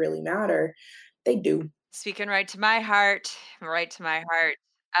they don't really matter. They do. Speaking right to my heart, right to my heart.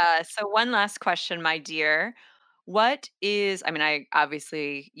 So one last question, my dear. What is, I mean, I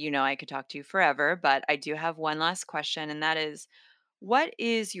obviously, I could talk to you forever, but I do have one last question, and that is, what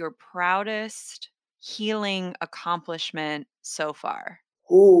is your proudest healing accomplishment so far?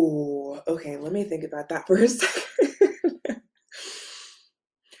 Ooh, okay, let me think about that for a second.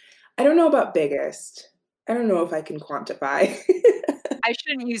 I don't know about biggest. I don't know if I can quantify. I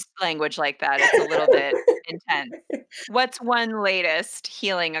shouldn't use language like that. It's a little bit intense. What's one latest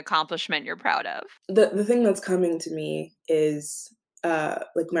healing accomplishment you're proud of? The thing that's coming to me is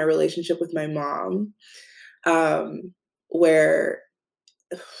like my relationship with my mom, um, where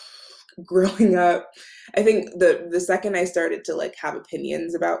growing up, I think the second I started to like have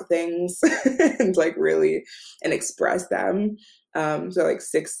opinions about things and like really and express them, so like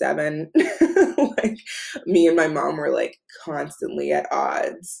 6, 7, like me and my mom were like constantly at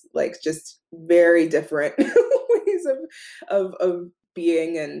odds, like just very different ways of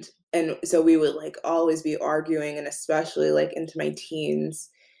being, and so we would like always be arguing, and especially like into my teens,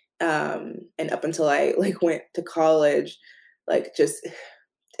 and up until I like went to college, like just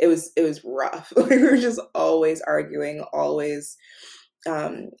it was rough. Like, we were just always arguing, always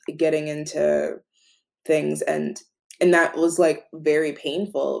getting into things, and that was like very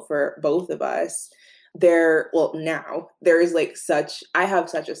painful for both of us. Well, now there is like such I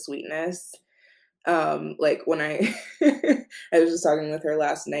have such a sweetness. Like when I I was just talking with her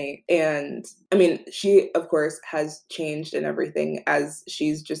last night, and I mean, she of course has changed and everything as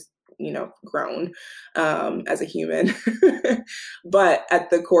she's just grown as a human. But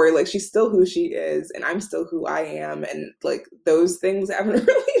at the core, like, she's still who she is and I'm still who I am, and like those things haven't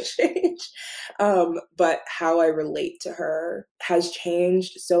really changed. But how I relate to her has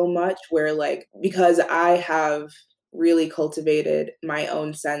changed so much, where like because I have really cultivated my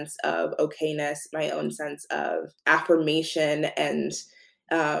own sense of okayness, my own sense of affirmation, and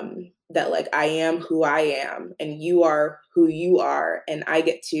that like I am who I am and you are who you are and I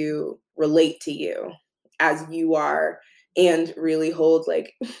get to relate to you as you are and really hold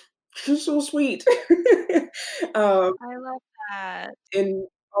like you're so sweet um I love that. in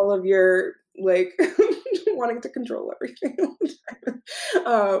all of your like wanting to control everything all the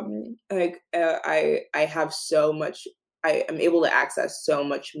time. Like I have so much I am able to access so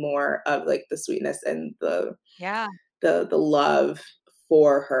much more of like the sweetness and Yeah. the love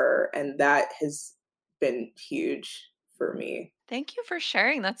for her, and that has been huge for me. Thank you for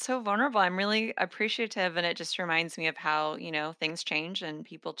sharing. That's so vulnerable. I'm really appreciative. And it just reminds me of how, things change and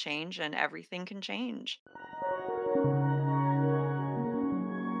people change and everything can change.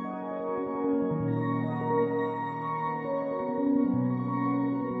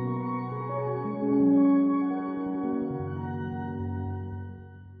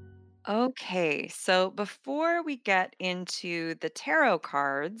 Okay. So before we get into the tarot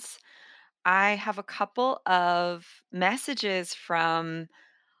cards, I have a couple of messages from,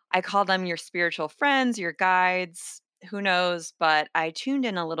 I call them your spiritual friends, your guides, who knows, but I tuned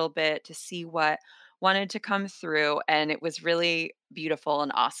in a little bit to see what wanted to come through, and it was really beautiful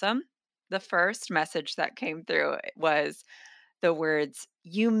and awesome. The first message that came through was the words,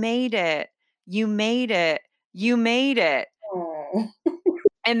 "You made it. You made it. You made it." Oh.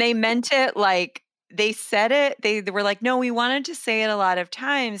 And they meant it like they said it. They were like, "No, we wanted to say it a lot of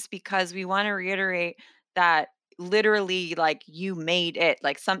times because we want to reiterate that literally like you made it.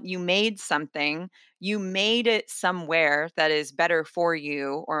 Like you made something. You made it somewhere that is better for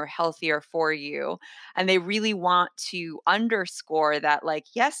you or healthier for you." And they really want to underscore that like,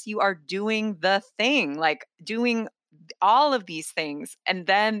 yes, you are doing the thing, like doing all of these things. And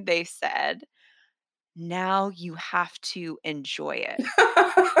then they said, "Now you have to enjoy it."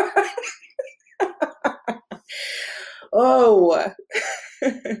 Oh.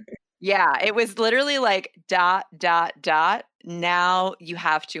 Yeah, it was literally like dot, dot, dot. Now you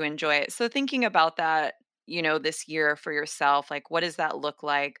have to enjoy it. So thinking about that, this year for yourself, like what does that look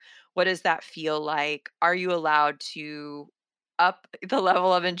like? What does that feel like? Are you allowed to up the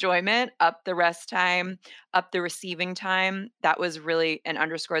level of enjoyment, up the rest time, up the receiving time? That was really an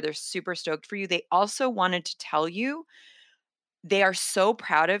underscore. They're super stoked for you. They also wanted to tell you they are so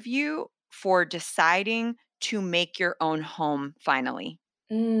proud of you for deciding to make your own home finally.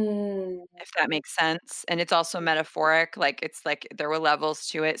 Mm. If that makes sense, and it's also metaphoric, like, it's like there were levels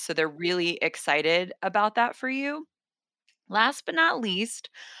to it, so they're really excited about that for you. Last but not least,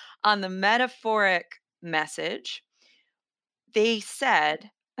 on the metaphoric message, they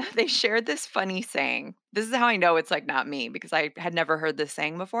said they shared this funny saying. This is how I know it's, like, not me because I had never heard this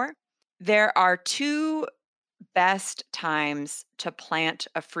saying before. There are 2 best times to plant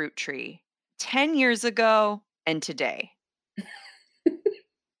a fruit tree, 10 years ago and today.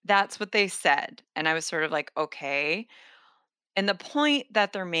 That's what they said, and I was sort of like, "Okay." And the point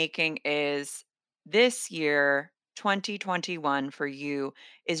that they're making is this year, 2021 for you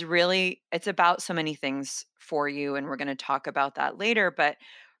is really it's about so many things for you and we're going to talk about that later, but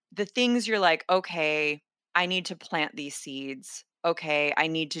the things you're like, "Okay, I need to plant these seeds. Okay, I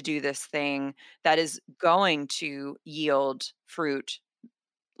need to do this thing that is going to yield fruit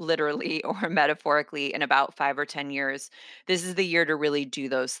literally or metaphorically in about 5 or 10 years. This is the year to really do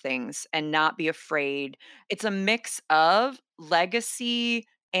those things and not be afraid. It's a mix of legacy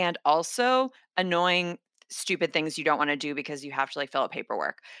and also annoying stupid things you don't want to do because you have to like fill out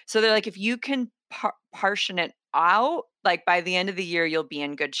paperwork. So they're like if you can partition it out, like by the end of the year you'll be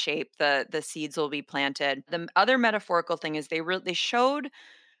in good shape. The seeds will be planted. The other metaphorical thing is they showed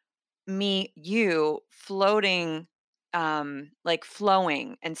me you floating, like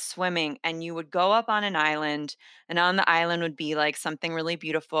flowing and swimming, and you would go up on an island, and on the island would be like something really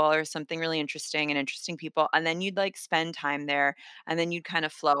beautiful or something really interesting and interesting people, and then you'd like spend time there, and then you'd kind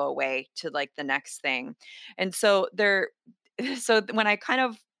of flow away to like the next thing. And so there so when I kind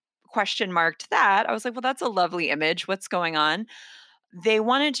of question marked that, I was like, well, that's a lovely image. What's going on? They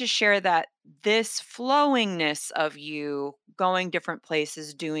wanted to share that this flowingness of you going different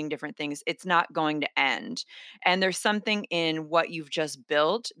places, doing different things, it's not going to end. And there's something in what you've just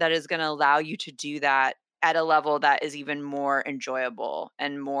built that is going to allow you to do that at a level that is even more enjoyable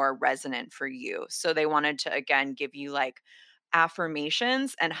and more resonant for you. So they wanted to, again, give you like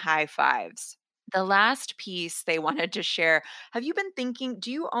affirmations and high fives. The last piece they wanted to share, have you been thinking,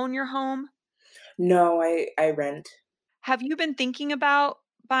 do you own your home? No, I rent. Have you been thinking about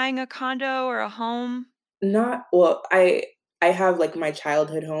buying a condo or a home? Not well, I have, like, my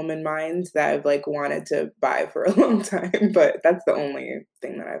childhood home in mind that I've, like, wanted to buy for a long time, but that's the only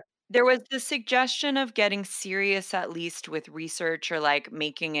thing that I've There was the suggestion of getting serious at least with research or, like,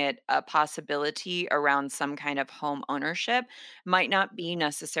 making it a possibility around some kind of home ownership. Might not be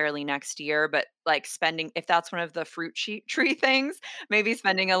necessarily next year, but, like, spending if that's one of the fruit tree things, maybe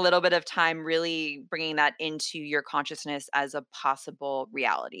spending a little bit of time really bringing that into your consciousness as a possible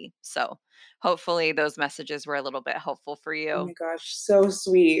reality. So, hopefully those messages were a little bit helpful for Oh you. my gosh, so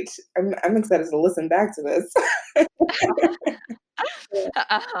sweet. I'm excited to listen back to this.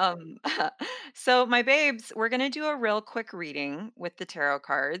 Um, so, my babes, we're going to do a real quick reading with the tarot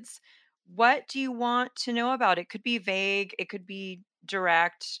cards. What do you want to know about? It could be vague, it could be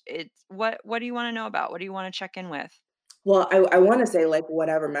direct. It's what do you want to know about? What do you want to check in with? Well, I wanna say, like,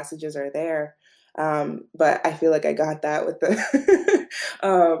 whatever messages are there, but I feel like I got that with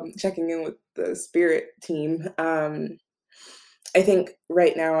the checking in with the spirit team. I think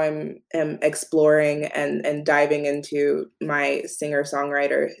right now am exploring and diving into my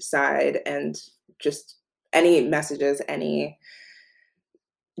singer-songwriter side and just any messages, any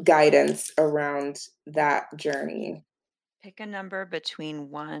guidance around that journey. Pick a number between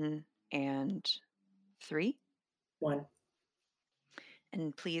 1 and 3, 1,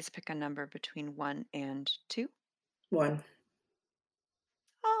 and please pick a number between 1 and 2. 1.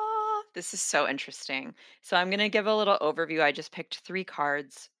 Ah, this is so interesting. So I'm going to give a little overview. I just picked 3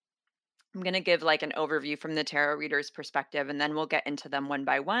 cards. I'm going to give like an overview from the tarot reader's perspective, and then we'll get into them one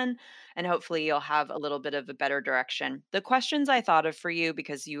by one. And hopefully, you'll have a little bit of a better direction. The questions I thought of for you,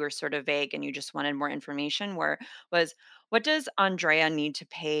 because you were sort of vague and you just wanted more information, was what does Andrea need to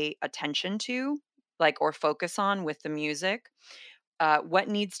pay attention to, like, or focus on with the music? What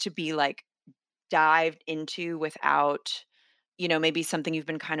needs to be like dived into without, maybe something you've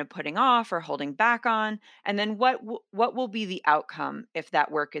been kind of putting off or holding back on, and then what will be the outcome if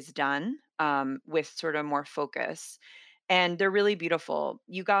that work is done, with sort of more focus. And they're really beautiful.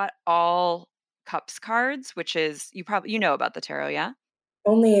 You got all cups cards, which is, you know about the tarot, yeah?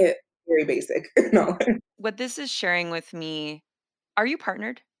 Only very basic. No. What this is sharing with me, are you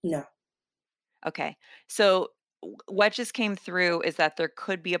partnered? No. Okay. So what just came through is that there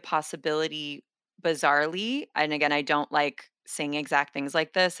could be a possibility, bizarrely, and again, I don't like saying exact things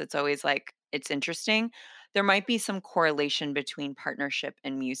like this. It's always like it's interesting. There might be some correlation between partnership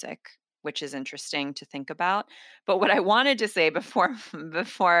and music, which is interesting to think about. But what I wanted to say before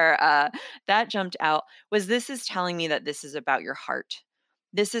before that jumped out was this is telling me that this is about your heart.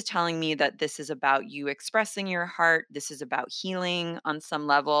 This is telling me that this is about you expressing your heart. This is about healing on some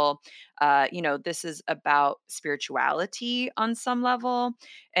level. This is about spirituality on some level,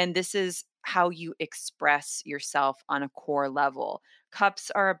 and this is how you express yourself on a core level.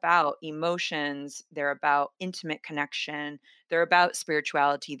 Cups are about emotions, they're about intimate connection, they're about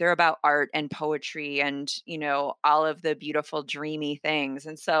spirituality, they're about art and poetry and, all of the beautiful, dreamy things.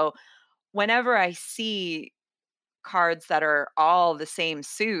 And so, whenever I see cards that are all the same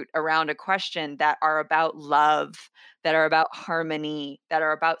suit around a question that are about love, that are about harmony, that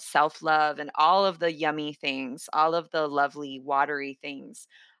are about self love, and all of the yummy things, all of the lovely, watery things.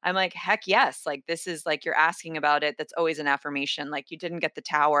 I'm like, heck yes. Like, this is like you're asking about it. That's always an affirmation. Like, you didn't get the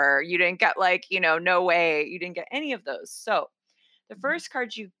tower. You didn't get, like, no way. You didn't get any of those. So, the Mhm. first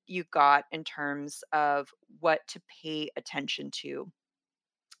card you got in terms of what to pay attention to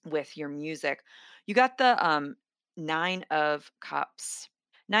with your music. You got the 9 of cups.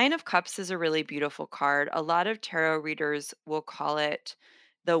 9 of cups is a really beautiful card. A lot of tarot readers will call it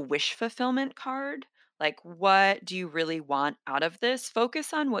the wish fulfillment card. Like, what do you really want out of this?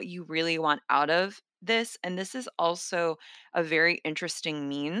 Focus on what you really want out of this. And this is also a very interesting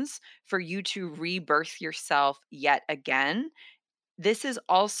means for you to rebirth yourself yet again. This is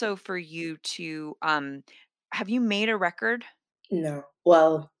also for you to have you made a record? No.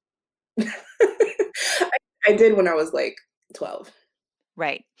 Well, I did when I was, like, 12.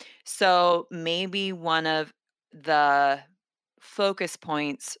 Right. So maybe one of the focus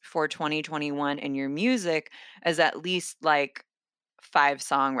points for 2021 in your music is at least like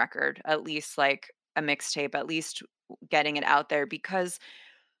 5-song record, at least like a mixtape, at least getting it out there, because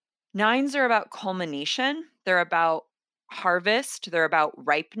nines are about culmination. They're about harvest. They're about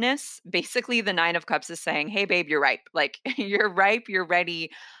ripeness. Basically, the 9 of cups is saying, hey, babe, you're ripe. Like, you're ripe. You're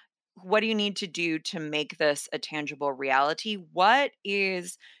ready. What do you need to do to make this a tangible reality? What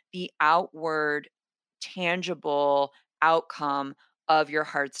is the outward, tangible outcome of your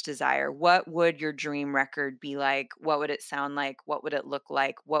heart's desire? What would your dream record be like? What would it sound like? What would it look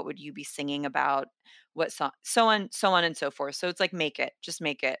like? What would you be singing about? What song? So on and so forth. So it's like, make it, just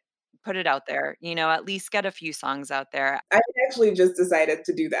make it, put it out there. At least get a few songs out there. I actually just decided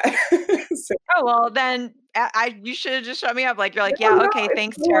to do that. So Oh, well, then you should have just shut me up. Like, you're No, like, "Yeah, no, okay, it's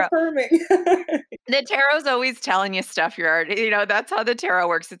thanks, so tarot." affirming. The tarot's always telling you stuff you're already, that's how the tarot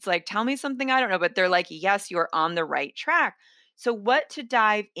works. It's like, "Tell me something I don't know," but they're like, "Yes, you're on the right track." So what to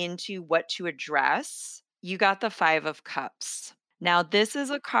dive into, what to address, you got the 5 of Cups. Now, this is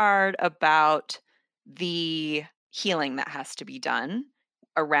a card about the healing that has to be done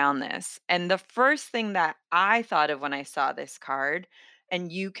around this. And the first thing that I thought of when I saw this card,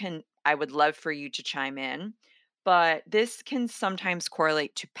 and I would love for you to chime in, but this can sometimes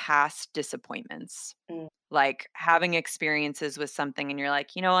correlate to past disappointments, Mm, like having experiences with something and you're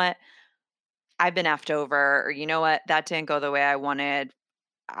like, "You know what? I've been effed over," or, "You know what? That didn't go the way I wanted.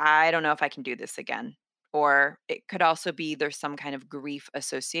 I don't know if I can do this again." Or it could also be there's some kind of grief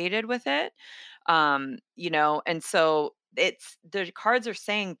associated with it. And so the cards are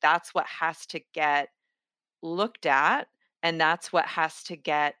saying that's what has to get looked at, and that's what has to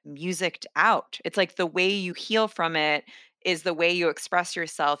get musiced out. It's like the way you heal from it is the way you express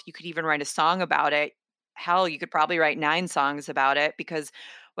yourself. You could even write a song about it. Hell, you could probably write 9 songs about it because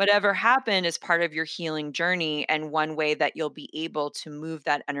whatever happened is part of your healing journey, and one way that you'll be able to move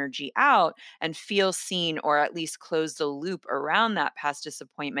that energy out and feel seen, or at least close the loop around that past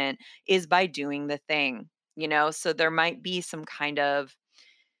disappointment, is by doing the thing. So there might be some kind of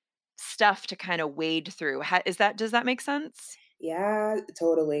stuff to kinda wade through. Does that make sense? yeah,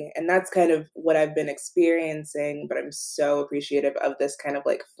 totally. And that's kind of what I've been experiencing, but I'm so appreciative of this kind of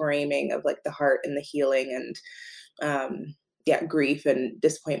like framing of like the heart and the healing and yeah, grief and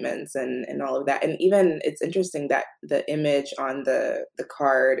disappointments and all of that. And even it's interesting that the image on the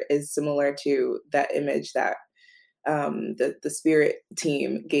card is similar to that image that the spirit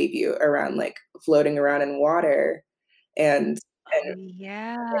team gave you around like floating around in water and Oh,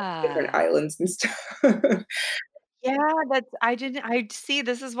 different yeah. islands and stuff. Yeah, I see,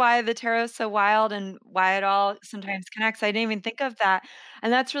 this is why the tarot is so wild and why it all sometimes connects. I didn't even think of that,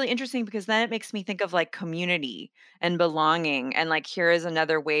 and that's really interesting because then it makes me think of, like, community and belonging, and, like, here is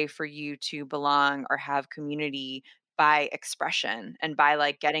another way for you to belong or have community by expression and by,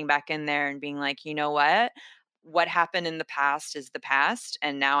 like, getting back in there and being like, "You know what? What happened in the past is the past,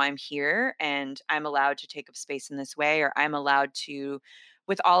 and now I'm here, and I'm allowed to take up space in this way, or I'm allowed to,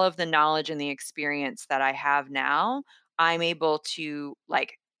 with all of the knowledge and the experience that I have now, I'm able to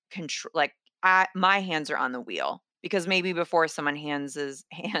like control, like my hands are on the wheel because maybe before someone hands is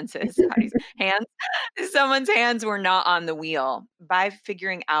how do you hands someone's hands were not on the wheel. By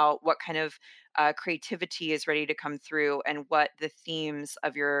figuring out what kind of creativity is ready to come through and what the themes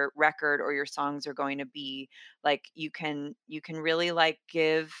of your record or your songs are going to be, like you can really like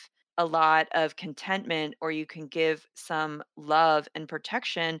give a lot of contentment, or you can give some love and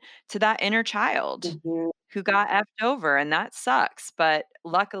protection to that inner child Mhm. who got effed over, and that sucks. But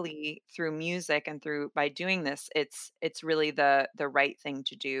luckily, through music and through by doing this, it's really the right thing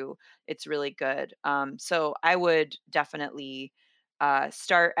to do. It's really good. So I would definitely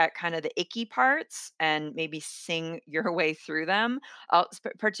start at kind of the icky parts and maybe sing your way through them.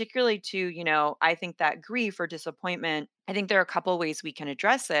 Particularly to, I think that grief or disappointment, I think there are a couple ways we can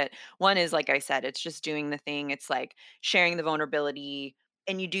address it. One is, like I said, it's just doing the thing. It's like sharing the vulnerability,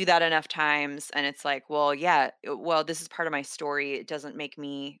 and you do that enough times and it's like, well, yeah, well, this is part of my story. It doesn't make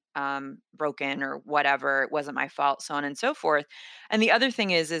me broken or whatever. It wasn't my fault, so on and so forth. And the other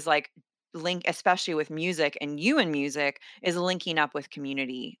thing is like link, especially with music, and you in music, is linking up with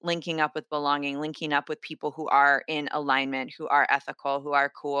community, linking up with belonging, linking up with people who are in alignment, who are ethical, who are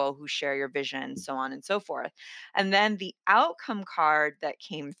cool, who share your vision, so on and so forth. And then the outcome card that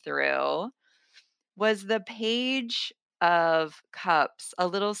came through was the Page of Cups, a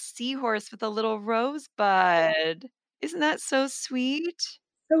little seahorse with a little rosebud. Isn't that so sweet?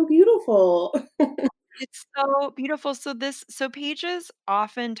 So beautiful. It's so beautiful. So pages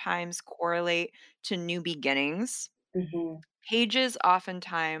oftentimes correlate to new beginnings. Mhm. Pages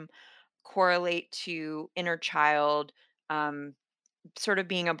oftentimes correlate to inner child, um, sort of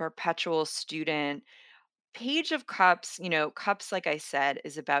being a perpetual student. Page of Cups, cups, like I said,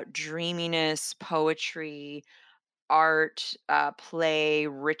 is about dreaminess, poetry, art, play,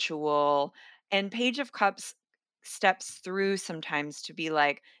 ritual. And Page of Cups steps through sometimes to be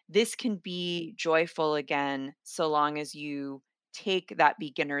like, this can be joyful again, so long as you take that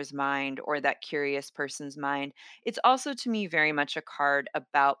beginner's mind or that curious person's mind. It's also to me very much a card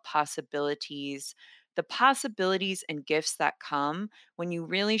about possibilities, the possibilities and gifts that come when you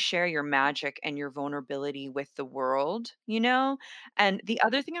really share your magic and your vulnerability with the world. And the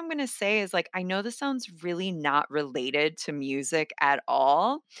other thing I'm gonna say is, like, I know this sounds really not related to music at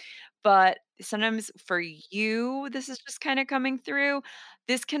all, But sometimes for you, this is just kind of coming through.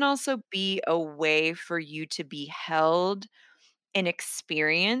 This can also be a way for you to be held and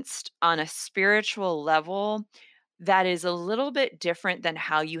experienced on a spiritual level that is a little bit different than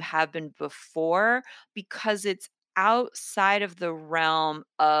how you have been before because it's outside of the realm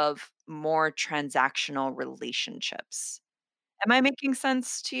of more transactional relationships. Am I making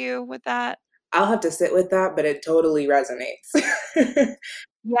sense to you with that? I'll have to sit with that, but it totally resonates.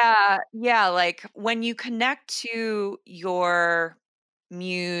 Yeah, yeah, like, when you connect to your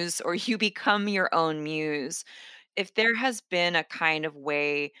muse or you become your own muse, if there has been a kind of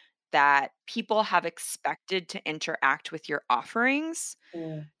way that people have expected to interact with your offerings,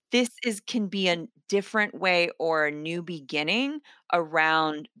 Mm, this is can be a different way or a new beginning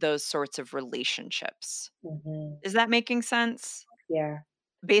around those sorts of relationships. mhm. Is that making sense? Yeah.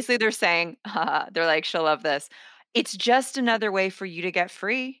 Basically, they're saying, they're like, "She'll love this. It's just another way for you to get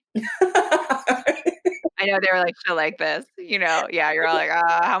free." I know they were like, "She'll like this," yeah, you're all like,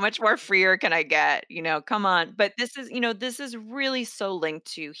 how much more freer can I get?" Come on. But this is really so linked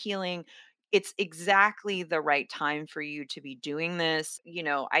to healing. It's exactly the right time for you to be doing this.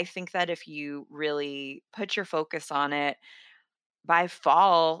 I think that if you really put your focus on it, by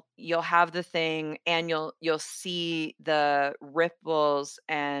fall, you'll have the thing and you'll see the ripples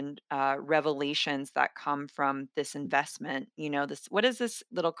and revelations that come from this investment. This what does this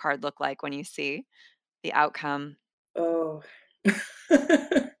little card look like when you see the outcome? Oh.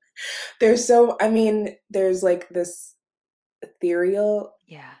 I mean, there's like this ethereal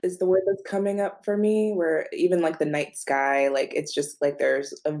Yeah. is the word that's coming up for me, where even like the night sky, like it's just like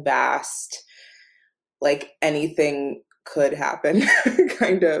there's a vast, like anything could happen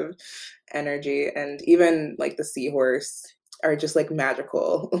kind of energy. And even like the seahorse are just like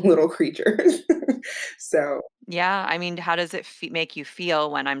magical little creatures. So, Yeah, I mean, how does it make you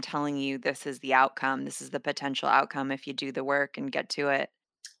feel when I'm telling you this is the outcome? This is the potential outcome if you do the work and get to it.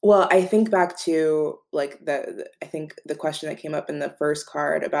 well, I think back to like I think the question that came up in the first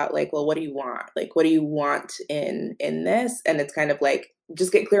card about like, well, what do you want? Like, what do you want in this? And it's kind of like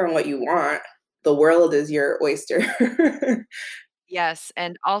just get clear on what you want. The world is your oyster. Yes,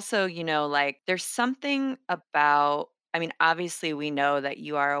 and also, like, there's something about I mean, obviously, we know that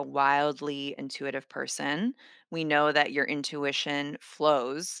you are a wildly intuitive person. We know that your intuition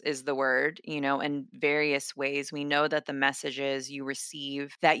flows, is the word, in various ways. We know that the messages you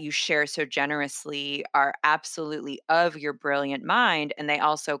receive that you share so generously are absolutely of your brilliant mind, and they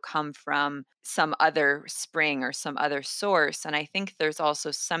also come from some other spring or some other source. And I think there's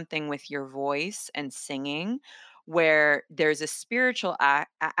also something with your voice and singing where there's a spiritual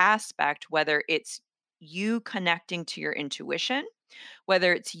aspect, whether it's you connecting to your intuition,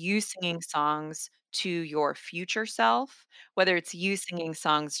 whether it's you singing songs to your future self, whether it's you singing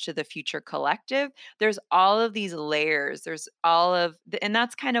songs to the future collective. There's all of these layers. There's all of, and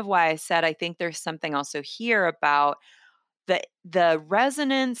that's kind of why I said I think there's something also here about the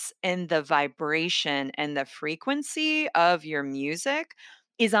resonance and the vibration and the frequency of your music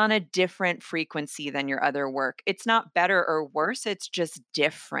is on a different frequency than your other work. It's not better or worse, it's just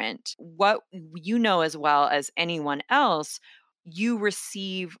different. What you know as well as anyone else, you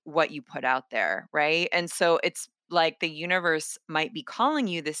receive what you put out there, right? And so it's like the universe might be calling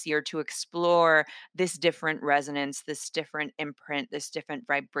you this year to explore this different resonance, this different imprint, this different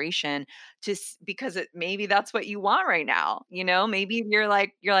vibration because maybe that's what you want right now. Maybe you're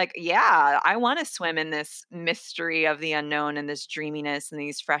like, yeah, I want to swim in this mystery of the unknown and this dreaminess and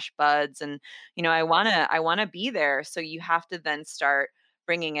these fresh buds, and I want to be there. So you have to then start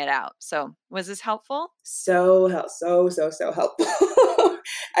bringing it out. So was this helpful? So helpful.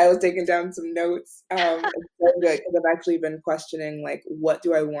 I was taking down some notes. It's so good because I've actually been questioning like what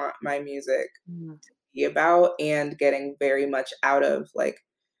do I want my music Mm. to be about and getting very much out of like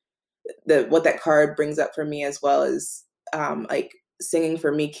the what that card brings up for me as well as like singing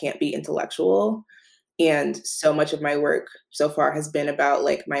for me can't be intellectual, and so much of my work so far has been about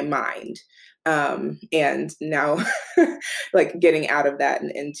like my mind, and now like getting out of that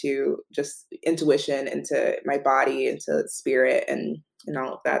and into just intuition, into my body, into spirit, and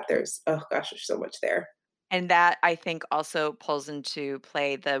all of that. There's oh gosh, there's so much there. And that I think also pulls into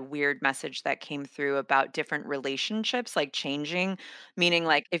play the weird message that came through about different relationships, like changing, meaning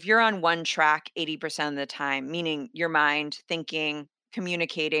like if you're on one track 80% of the time, meaning your mind, thinking,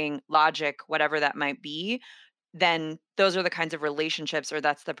 communicating, logic, whatever that might be, then those are the kinds of relationships or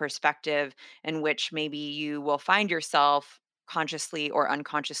that's the perspective in which maybe you will find yourself consciously or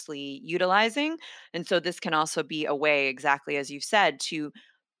unconsciously utilizing. And so this can also be a way, exactly as you said, to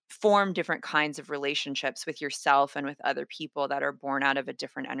form different kinds of relationships with yourself and with other people that are born out of a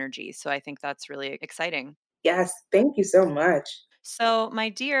different energy. So I think that's really exciting. Yes, thank you so much. So, my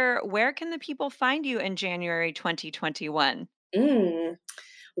dear, where can the people find you in January 2021? Mm.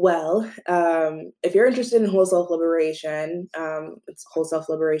 Well, if you're interested in whole self liberation, it's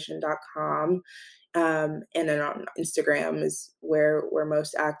wholeselfliberation.com. And then on Instagram is where we're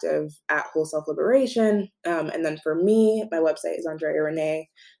most active at Whole Self Liberation. And then for me, my website is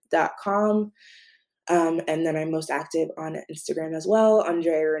andrearenee.com. And then I'm most active on Instagram as well,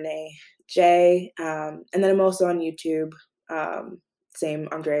 Andrea Renee J. And then I'm also on YouTube, same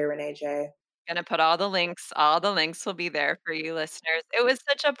Andrea Renee J. Gonna put all the links will be there for you listeners. It was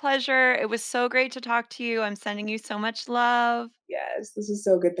such a pleasure. It was so great to talk to you. I'm sending you so much love. Yes, this is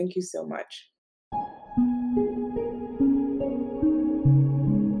so good. Thank you so much.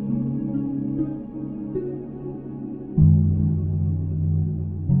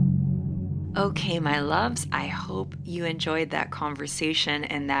 Okay, my loves, I hope you enjoyed that conversation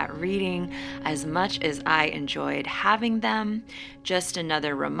and that reading as much as I enjoyed having them. Just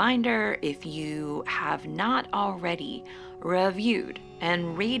another reminder, if you have not already reviewed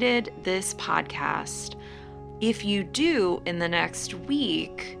and rated this podcast, if you do in the next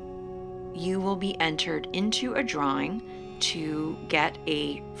week, you will be entered into a drawing to get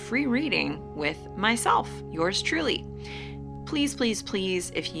a free reading with myself, yours truly. Please, please,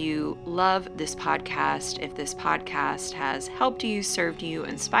 please, if you love this podcast, if this podcast has helped you, served you,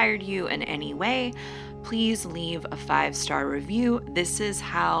 inspired you in any way, please leave a 5-star review. This is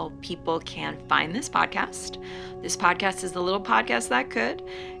how people can find this podcast. This podcast is the little podcast that could.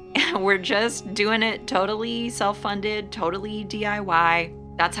 We're just doing it totally self-funded, totally DIY.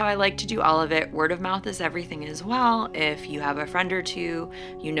 That's how I like to do all of it. Word of mouth is everything as well. If you have a friend or two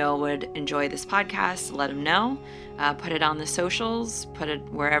you know would enjoy this podcast, let them know. Put it on the socials, put it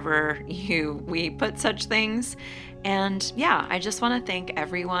wherever we put such things. And yeah, I just want to thank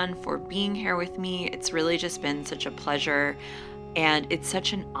everyone for being here with me. It's really just been such a pleasure. And it's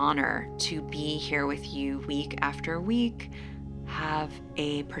such an honor to be here with you week after week. Have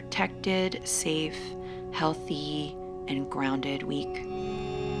a protected, safe, healthy, and grounded week.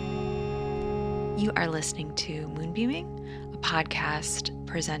 You are listening to Moonbeaming, a podcast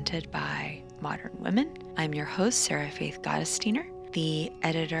presented by Modern Women. I'm your host, Sarah Faith Gottesdiener. The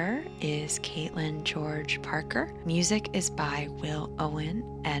editor is Caitlin George Parker. Music is by Will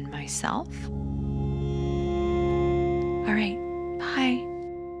Owen and myself. All right, bye.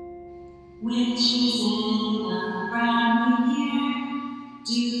 Witches in the brand new year,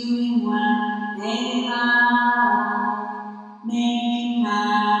 doing what they love, making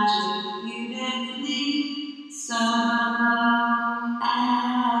magic beautifully, so